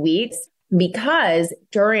first 2 weeks, because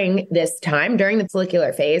during this time, during the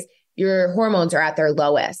follicular phase, your hormones are at their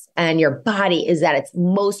lowest and your body is at its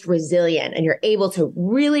most resilient, and you're able to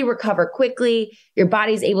really recover quickly. Your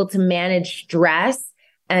body's able to manage stress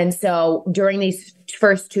And so during these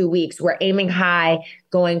first 2 weeks, we're aiming high,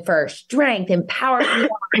 going for strength and power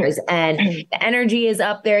bars, and the energy is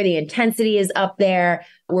up there. The intensity is up there.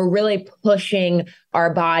 We're really pushing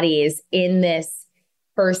our bodies in this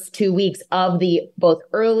first 2 weeks of the both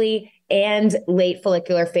early and late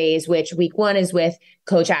follicular phase, which week 1 is with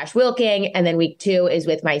Coach Ash Wilking. And then week 2 is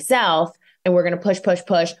with myself. And we're going to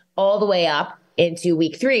push all the way up into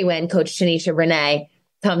week 3 when Coach Tanysha Renee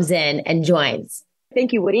comes in and joins.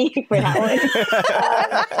 Thank you, Woody, for that one.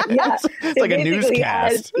 Yeah. It's like a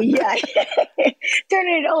newscast. Turning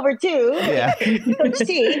it over to Coach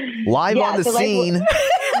T. Live on the scene.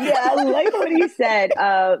 Like what he said,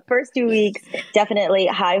 first 2 weeks, definitely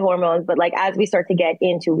high hormones. But like as we start to get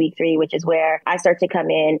into week 3, which is where I start to come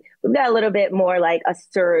in, we've got a little bit more like a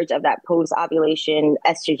surge of that post-ovulation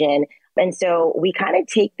estrogen. And so we kind of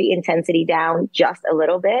take the intensity down just a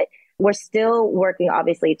little bit. We're still working,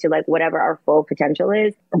 obviously, to like whatever our full potential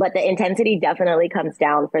is, but the intensity definitely comes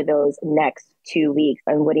down for those next 2 weeks.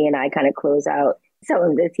 And Woody and I kind of close out some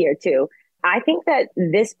of this here too. I think that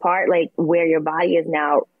this part, like where your body is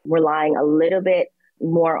now relying a little bit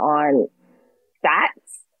more on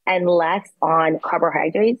fats and less on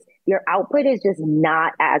carbohydrates, your output is just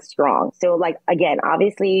not as strong. So like, again,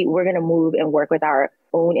 obviously we're going to move and work with our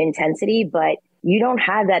own intensity, but you don't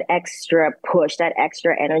have that extra push, that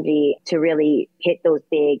extra energy to really hit those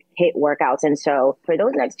big hit workouts. And so for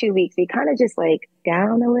those next 2 weeks, we kind of just like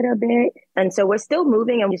down a little bit. And so we're still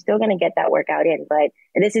moving and we're still going to get that workout in. But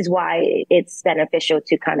this is why it's beneficial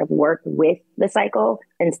to kind of work with the cycle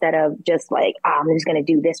instead of just like, I'm just going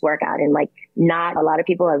to do this workout. And like, not a lot of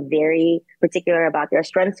people are very particular about their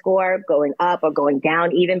strength score going up or going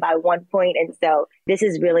down even by 1 point. And so this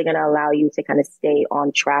is really going to allow you to kind of stay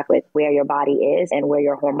on track with where your body is and where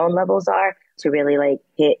your hormone levels are to really like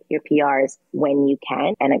hit your PRs when you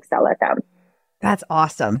can and excel at them. That's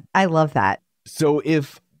awesome. I love that. So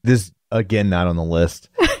if this, again, not on the list,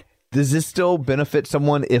 does this still benefit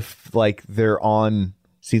someone if like they're on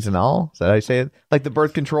seasonal? Is that how you say it? Like the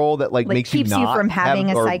birth control that like makes keeps you from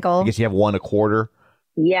having a cycle? I guess you have one a quarter.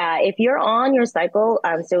 Yeah, if you're on your cycle,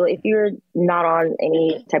 so if you're not on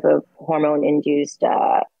any type of hormone-induced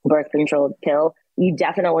birth control pill, you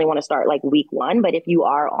definitely want to start like week 1. But if you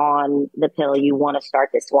are on the pill, you want to start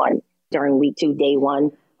this one during week 2, day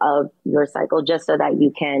 1 of your cycle, just so that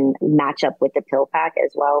you can match up with the pill pack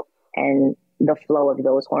as well and the flow of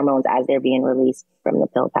those hormones as they're being released from the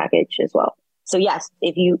pill package as well. So yes,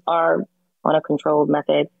 if you are on a controlled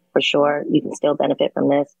method, for sure, you can still benefit from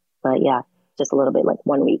this. But yeah, just a little bit like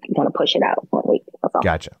 1 week, kind of push it out 1 week. That's all.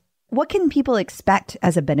 Gotcha. What can people expect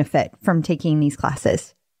as a benefit from taking these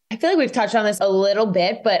classes? I feel like we've touched on this a little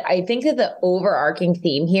bit, but I think that the overarching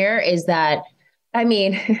theme here is that, I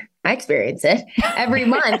mean, I experience it every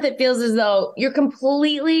month. It feels as though you're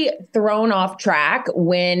completely thrown off track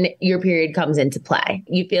when your period comes into play.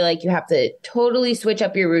 You feel like you have to totally switch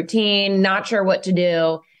up your routine, not sure what to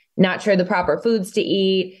do, not sure the proper foods to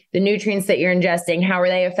eat, the nutrients that you're ingesting, how are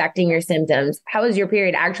they affecting your symptoms? How is your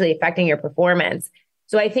period actually affecting your performance?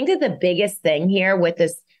 So I think that the biggest thing here with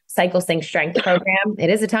this Cycle Sync Strength program, it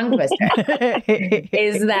is a tongue twister,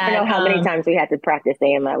 is that... I don't know how many times we had to practice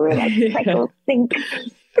saying that. We were like, Cycle Sync.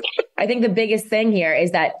 I think the biggest thing here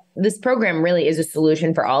is that this program really is a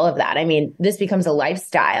solution for all of that. I mean, this becomes a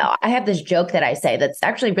lifestyle. I have this joke that I say that's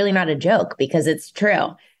actually really not a joke because it's true,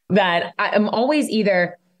 that I'm always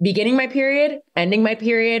either beginning my period, ending my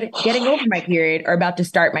period, getting over my period, or about to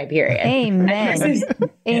start my period. Amen.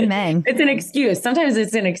 Amen. It's an excuse. Sometimes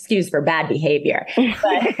it's an excuse for bad behavior.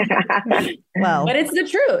 But it's the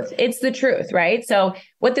truth. It's the truth, right? So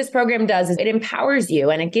what this program does is it empowers you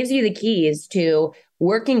and it gives you the keys to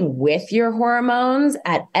working with your hormones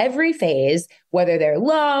at every phase, whether they're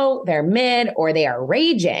low, they're mid, or they are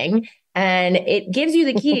raging. And it gives you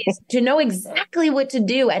the keys to know exactly what to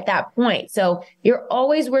do at that point. So you're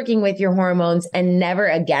always working with your hormones and never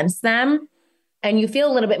against them. And you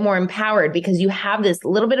feel a little bit more empowered because you have this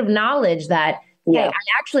little bit of knowledge that, hey, I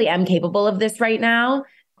actually am capable of this right now.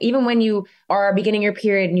 Even when you are beginning your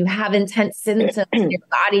period and you have intense symptoms and your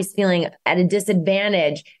body's feeling at a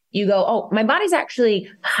disadvantage, you go, oh, my body's actually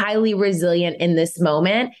highly resilient in this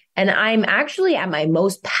moment. And I'm actually at my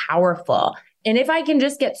most powerful. And if I can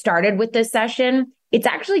just get started with this session, it's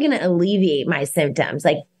actually going to alleviate my symptoms.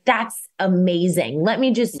 Like, that's amazing. Let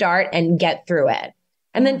me just start and get through it.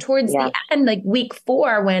 And then towards the end, like week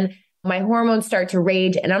 4, when my hormones start to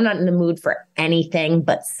rage and I'm not in the mood for anything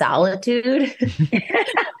but solitude,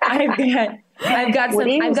 I've got my deloading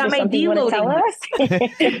week.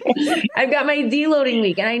 I've got my deloading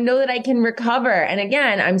week and I know that I can recover. And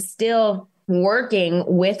again, I'm still working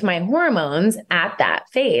with my hormones at that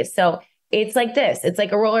phase. So it's like this. It's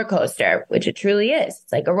like a roller coaster, which it truly is.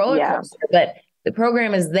 It's like a roller coaster, but the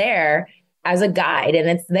program is there as a guide and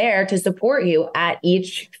it's there to support you at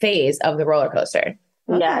each phase of the roller coaster.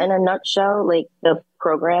 Yeah. In a nutshell, like the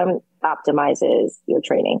program optimizes your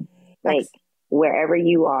training. Like wherever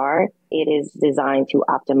you are, it is designed to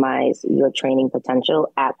optimize your training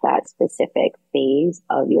potential at that specific phase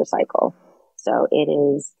of your cycle. So it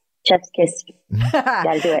is chef's kiss.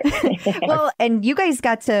 Gotta do it. Well, and you guys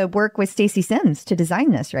got to work with Stacy Sims to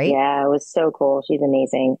design this, right? Yeah, it was so cool. She's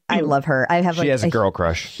amazing. I love her. I have she has a girl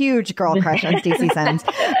crush. Huge girl crush on Stacy Sims.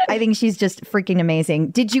 I think she's just freaking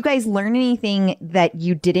amazing. Did you guys learn anything that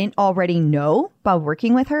you didn't already know by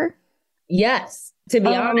working with her? Yes. To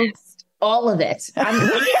be honest, all of it.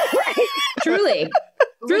 Truly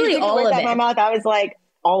all of it. In my mouth, I was like,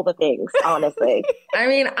 all the things, honestly. I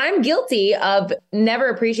mean, I'm guilty of never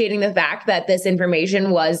appreciating the fact that this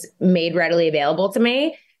information was made readily available to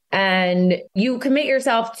me. And you commit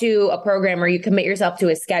yourself to a program or you commit yourself to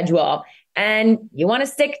a schedule and you want to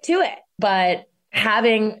stick to it. But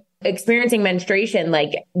experiencing menstruation,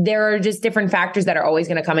 like there are just different factors that are always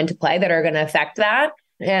going to come into play that are going to affect that.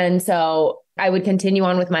 And so I would continue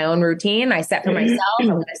on with my own routine. I set for myself, I'm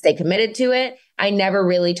going to stay committed to it. I never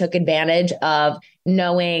really took advantage of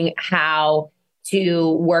knowing how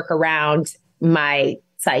to work around my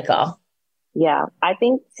cycle. Yeah, I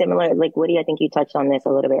think similar, like Woody, I think you touched on this a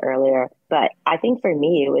little bit earlier, but I think for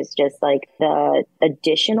me, it was just like the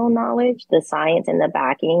additional knowledge, the science and the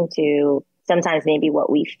backing to sometimes maybe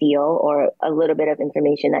what we feel or a little bit of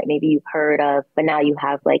information that maybe you've heard of, but now you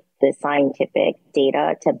have like the scientific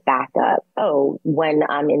data to back up. Oh, when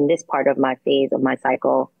I'm in this part of my phase of my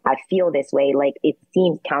cycle, I feel this way. Like it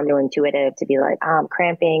seems counterintuitive to be like, I'm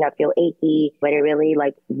cramping, I feel achy, but it really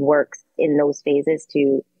like works in those phases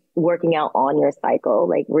to working out on your cycle,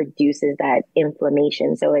 like reduces that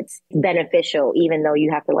inflammation. So it's beneficial, even though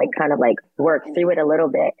you have to like kind of like work through it a little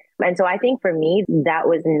bit. And so I think for me, that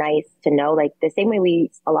was nice to know, like the same way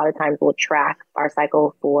we a lot of times will track our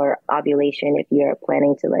cycle for ovulation. If you're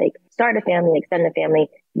planning to like start a family, extend a family,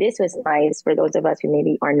 this was nice for those of us who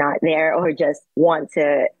maybe are not there or just want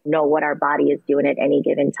to know what our body is doing at any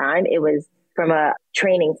given time. It was from a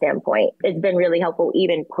training standpoint. It's been really helpful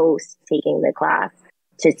even post taking the class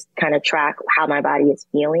to kind of track how my body is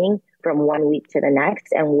feeling from 1 week to the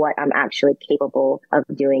next and what I'm actually capable of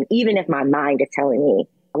doing, even if my mind is telling me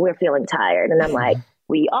we're feeling tired. And I'm like,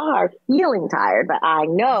 we are feeling tired, but I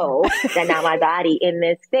know that now my body in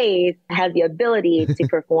this phase has the ability to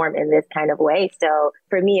perform in this kind of way. So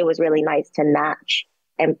for me, it was really nice to match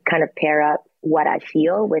and kind of pair up what I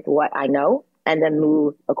feel with what I know and then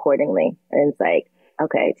move accordingly. And it's like,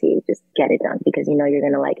 okay, T, just get it done because you know you're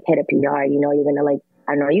going to like hit a PR, you know you're going to like,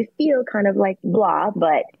 I know you feel kind of like blah,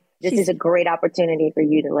 but this is a great opportunity for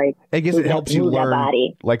you to like, I guess it helps you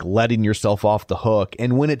learn like letting yourself off the hook.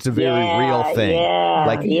 And when it's a very real thing,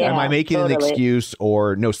 am I making an excuse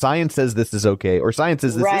or no, science says this is okay or science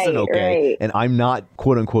says this isn't okay. And I'm not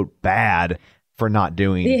quote unquote bad for not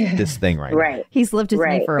doing this thing right now. He's lived with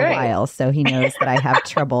me for a while, so he knows that I have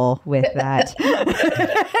trouble with that.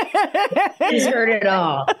 He's heard it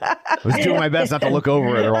all. I was doing my best not to look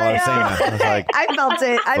over it while I was saying that. I was like, I felt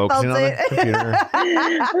it.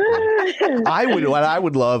 What I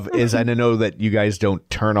would love is, and I know that you guys don't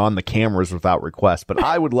turn on the cameras without request, but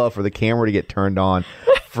I would love for the camera to get turned on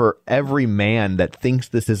for every man that thinks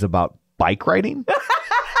this is about bike riding.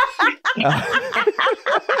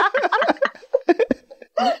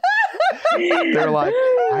 They're like,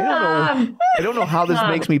 I don't know how this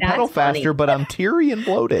makes me pedal faster, but I'm teary and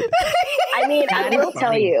bloated. I mean, I will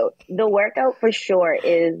tell you, the workout for sure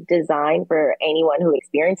is designed for anyone who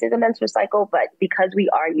experiences a menstrual cycle, but because we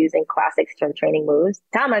are using classic strength training moves,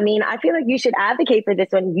 Tom, I mean, I feel like you should advocate for this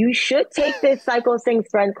one. You should take this cycle sync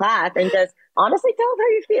strength class and just honestly tell us how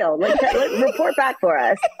you feel. Like, report back for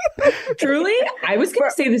us. Truly, I was going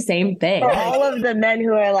to say the same thing. For all of the men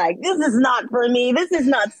who are like, this is not for me. This is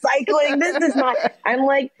not cycling. This is not. I'm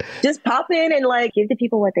like, just pop in and like give the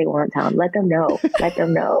people what they want, Tom. Let them know. Let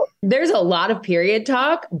them know. There's a lot of period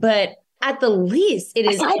talk, but at the least, it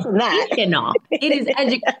is educational. It is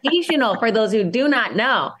educational for those who do not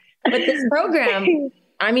know. But this program,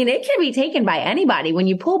 I mean, it can be taken by anybody. When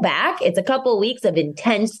you pull back, it's a couple of weeks of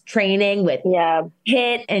intense training with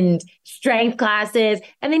HIIT and strength classes.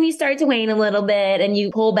 And then you start to wane a little bit and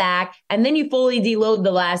you pull back and then you fully deload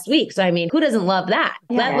the last week. So, I mean, who doesn't love that?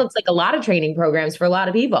 Yeah. That looks like a lot of training programs for a lot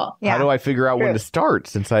of people. Yeah. How do I figure out when to start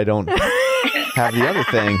since I don't have the other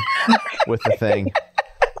thing with the thing?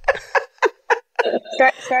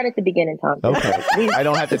 start at the beginning, Tom. Okay. I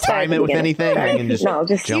don't have to time it with anything. I can just no,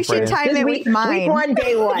 just jump you should right in. time it with mine. Week 1,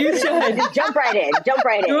 day 1. You should. Just jump right in. Jump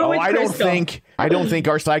right in. Oh, I don't think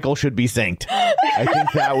our cycle should be synced. I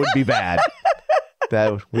think that would be bad.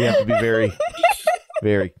 We have to be very,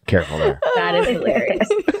 very careful there. That is hilarious.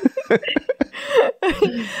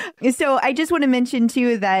 So I just want to mention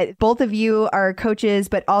too that both of you are coaches,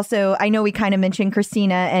 but also I know we kind of mentioned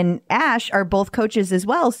Christina and Ash are both coaches as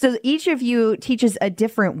well. So each of you teaches a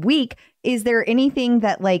different week. Is there anything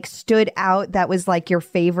that like stood out that was like your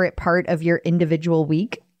favorite part of your individual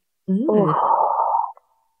week? I'm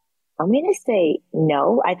going to say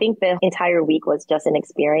no. I think the entire week was just an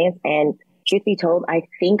experience. And truth be told, I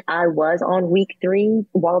think I was on week 3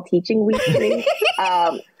 while teaching week 3. It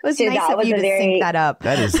was nice of you to sync that up.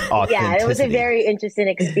 That is authenticity. Yeah, it was a very interesting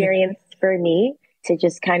experience for me to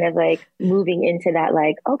just kind of like moving into that,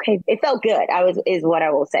 like, okay, it felt good. Is what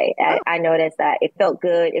I will say. I noticed that it felt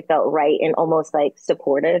good. It felt right and almost like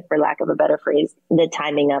supportive, for lack of a better phrase, the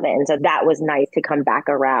timing of it. And so that was nice to come back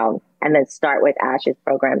around and then start with Ash's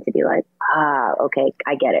program to be like, okay,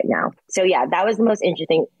 I get it now. So yeah, that was the most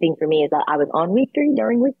interesting thing for me, is that I was on week 3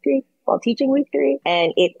 during week 3 while teaching week 3.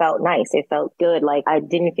 And it felt nice. It felt good. Like I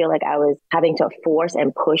didn't feel like I was having to force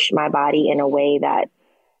and push my body in a way that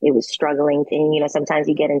it was struggling thing. You know, sometimes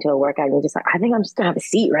you get into a workout and you're just like, I think I'm just gonna have a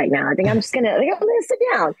seat right now. I think I'm gonna sit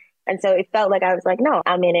down. And so it felt like I was like, no,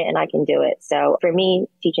 I'm in it and I can do it. So for me,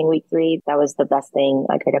 teaching week 3, that was the best thing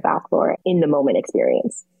I could have asked for in the moment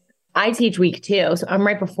experience. I teach week 2, so I'm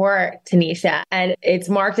right before Tanysha, and it's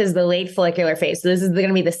marked as the late follicular phase. So this is going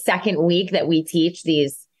to be the second week that we teach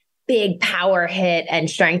these big power hit and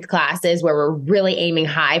strength classes where we're really aiming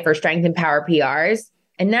high for strength and power PRs.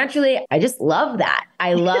 And naturally, I just love that.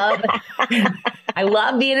 I love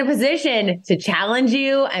being in a position to challenge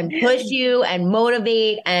you and push you and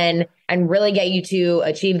motivate and really get you to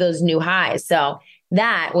achieve those new highs. So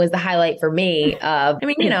that was the highlight for me. I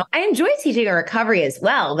enjoy teaching a recovery as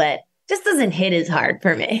well, but just doesn't hit as hard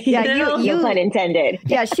for me. Yeah, you no pun intended.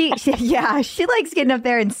 Yeah, she likes getting up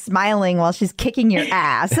there and smiling while she's kicking your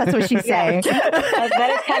ass. That's what she's saying.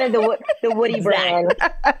 That is kind of the Woody brand.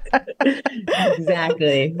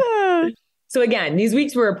 Exactly. So again, these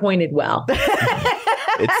weeks were appointed well.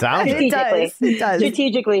 It sounds it does.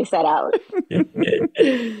 Strategically set out.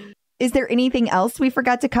 Is there anything else we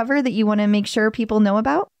forgot to cover that you want to make sure people know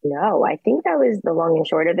about? No, I think that was the long and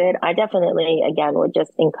short of it. I definitely, again, would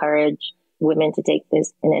just encourage women to take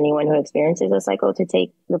this, and anyone who experiences a cycle to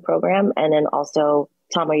take the program. And then also,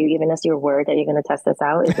 Tom, are you giving us your word that you're going to test this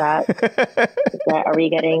out? Is that are we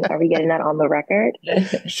getting that on the record?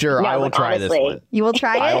 Sure, no, I will try honestly, this one. You will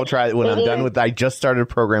try it? I will try it when I'm done with. I just started a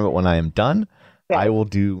program, but when I am done, I will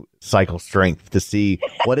do cycle strength to see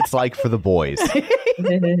what it's like for the boys.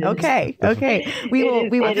 Okay. We will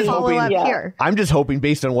follow up here. I'm just hoping,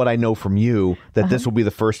 based on what I know from you, that this will be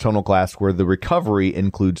the first tonal class where the recovery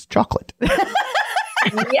includes chocolate.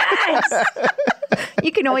 Yes.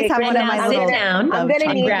 You can always have one of my little. Sit down. I'm going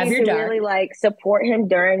to need you to really like support him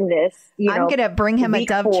during this. I'm going to bring him a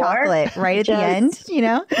Dove chocolate right at the end.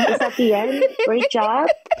 Just at the end. Great job.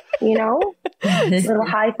 A little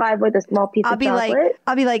high five with a small piece of chocolate.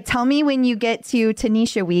 I'll be like, tell me when you get to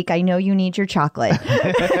Tanysha week. I know you need your chocolate.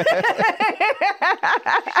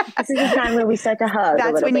 This is the time where we start to hug.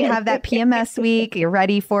 That's when you have that PMS week. You're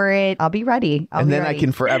ready for it. I'll be ready. I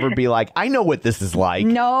can forever be like, I know what this is like.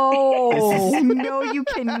 No, you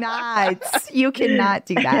cannot. You cannot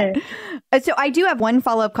do that. So I do have one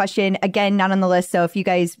follow-up question. Again, not on the list. So if you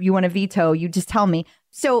want to veto, you just tell me.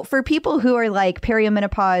 So for people who are like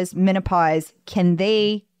perimenopause, menopause, can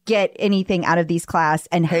they get anything out of these class?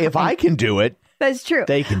 And hey, if I can do it, that's true.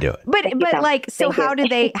 They can do it. But like, so how do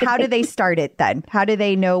they start it then? How do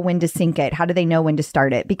they know when to sync it? How do they know when to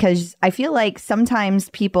start it? Because I feel like sometimes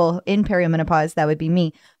people in perimenopause, that would be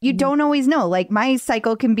me, you don't always know. Like my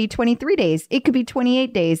cycle can be 23 days. It could be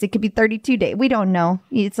 28 days. It could be 32 days. We don't know.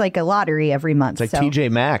 It's like a lottery every month. It's like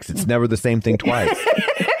TJ Maxx. It's never the same thing twice.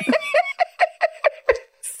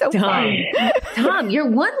 So Tom, your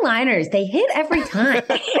one-liners, they hit every time.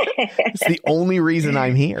 It's the only reason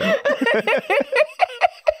I'm here.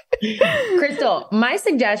 Crystal, my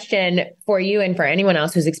suggestion for you and for anyone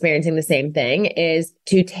else who's experiencing the same thing is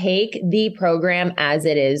to take the program as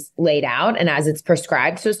it is laid out and as it's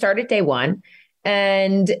prescribed. So start at day 1.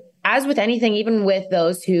 And as with anything, even with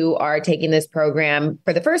those who are taking this program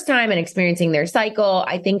for the first time and experiencing their cycle,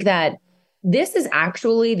 I think that this is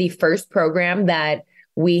actually the first program that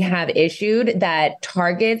we have issued that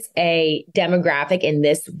targets a demographic in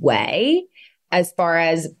this way. as far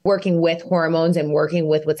as working with hormones and working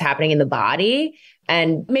with what's happening in the body.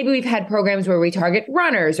 And maybe we've had programs where we target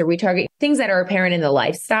runners or we target things that are apparent in the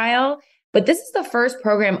lifestyle. But this is the first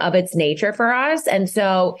program of its nature for us. And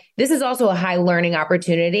so this is also a high learning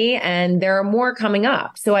opportunity, and there are more coming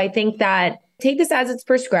up. So I think that take this as it's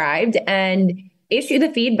prescribed and issue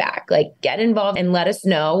the feedback, like get involved and let us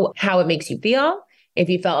know how it makes you feel. If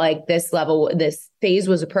you felt like this phase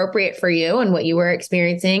was appropriate for you and what you were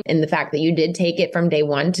experiencing, and the fact that you did take it from day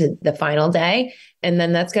one to the final day. And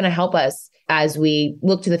then that's going to help us as we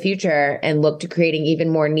look to the future and look to creating even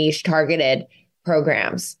more niche targeted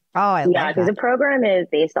programs. Oh, I love because the program is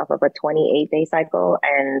based off of a 28-day cycle,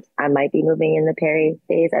 and I might be moving in the peri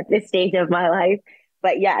phase at this stage of my life.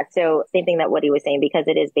 But yeah, so same thing that Woody was saying, because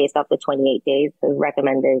it is based off the 28 days, the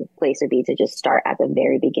recommended place would be to just start at the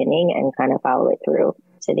very beginning and kind of follow it through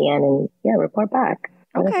to the end and report back.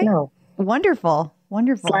 Let us know. Wonderful.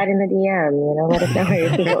 Slide in the DM, let us know how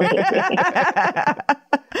you're feeling.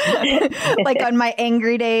 Like on my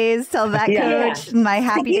angry days, tell that coach, my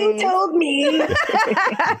happy days. You told me.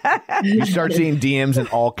 You start seeing DMs in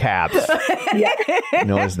all caps. You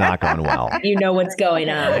know it's not going well. You know what's going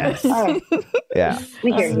on. Yes. Yeah.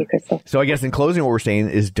 We hear you, Crystal. So I guess in closing, what we're saying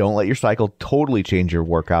is don't let your cycle totally change your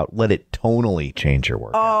workout. Let it tonally change your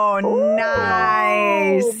workout. Oh,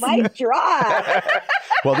 nice. Mic drop.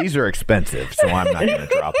 Well, these are expensive, so I'm not going to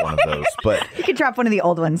drop one of those. But you could drop one of the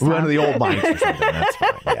old ones. One of the old mics or something. That's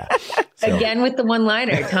fine. Yeah. So. Again with the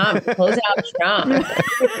one-liner, Tom, close out strong.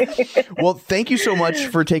 Well, thank you so much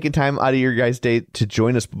for taking time out of your guys' day to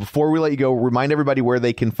join us. But before we let you go, remind everybody where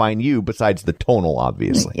they can find you besides the Tonal,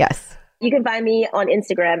 obviously. Yes. You can find me on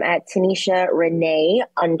Instagram at Tanysha Renee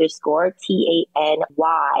 _ TANYSHARENEE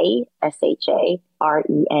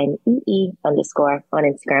 _ on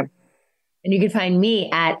Instagram. And you can find me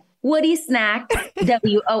at Woody Snacks,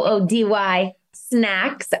 WOODY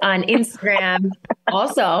Snacks on Instagram,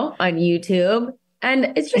 also on YouTube.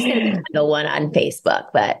 And it's just going to be Kendall one on Facebook,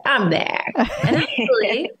 but I'm there. And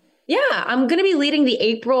actually, I'm going to be leading the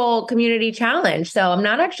April Community Challenge. So I'm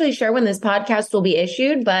not actually sure when this podcast will be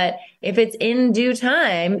issued, but if it's in due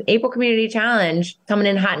time, April Community Challenge coming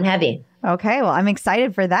in hot and heavy. Okay, well, I'm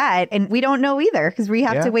excited for that. And we don't know either because we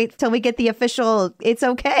have to wait till we get the official, it's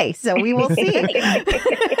okay. So we will see.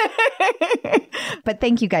 But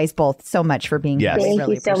thank you guys both so much for being here. Thank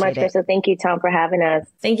you so much, Crystal. Thank you, Tom, for having us.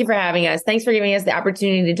 Thank you for having us. Thanks for giving us the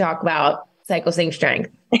opportunity to talk about cycle sync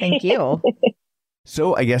strength. Thank you.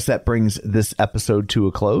 So I guess that brings this episode to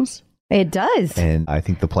a close. It does. And I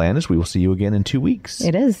think the plan is we will see you again in 2 weeks.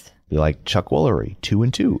 It is. Be like Chuck Woolery, 2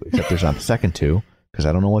 and 2, except there's not the second 2. Because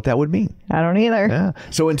I don't know what that would mean. I don't either. Yeah.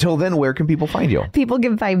 So until then, where can people find you? People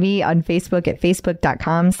can find me on Facebook at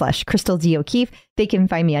facebook.com/Crystal D. O'Keefe. They can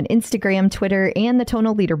find me on Instagram, Twitter, and the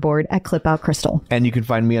Tonal leaderboard at ClipOutCrystal. And you can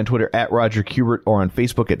find me on Twitter at Roger Kubert or on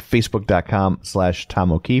Facebook at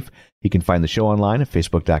facebook.com/Tom O'Keefe. You can find the show online at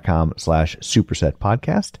facebook.com/Superset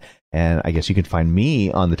Podcast. And I guess you can find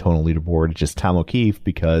me on the Tonal leaderboard, just Tom O'Keefe,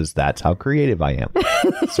 because that's how creative I am.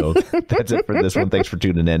 So that's it for this one. Thanks for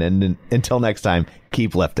tuning in. And until next time,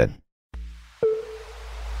 keep lifting.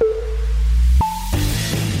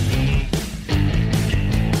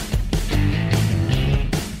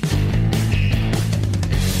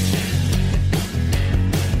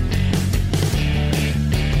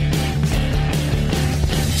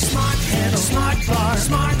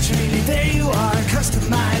 Smart training, there you are,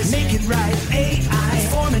 customize, make it right, AI,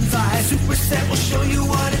 Form and Vibe, Superset will show you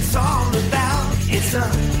what it's all about, it's a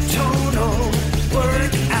Tonal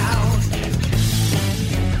workout.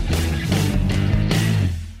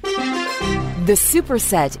 The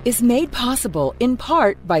Superset is made possible in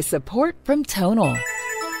part by support from Tonal.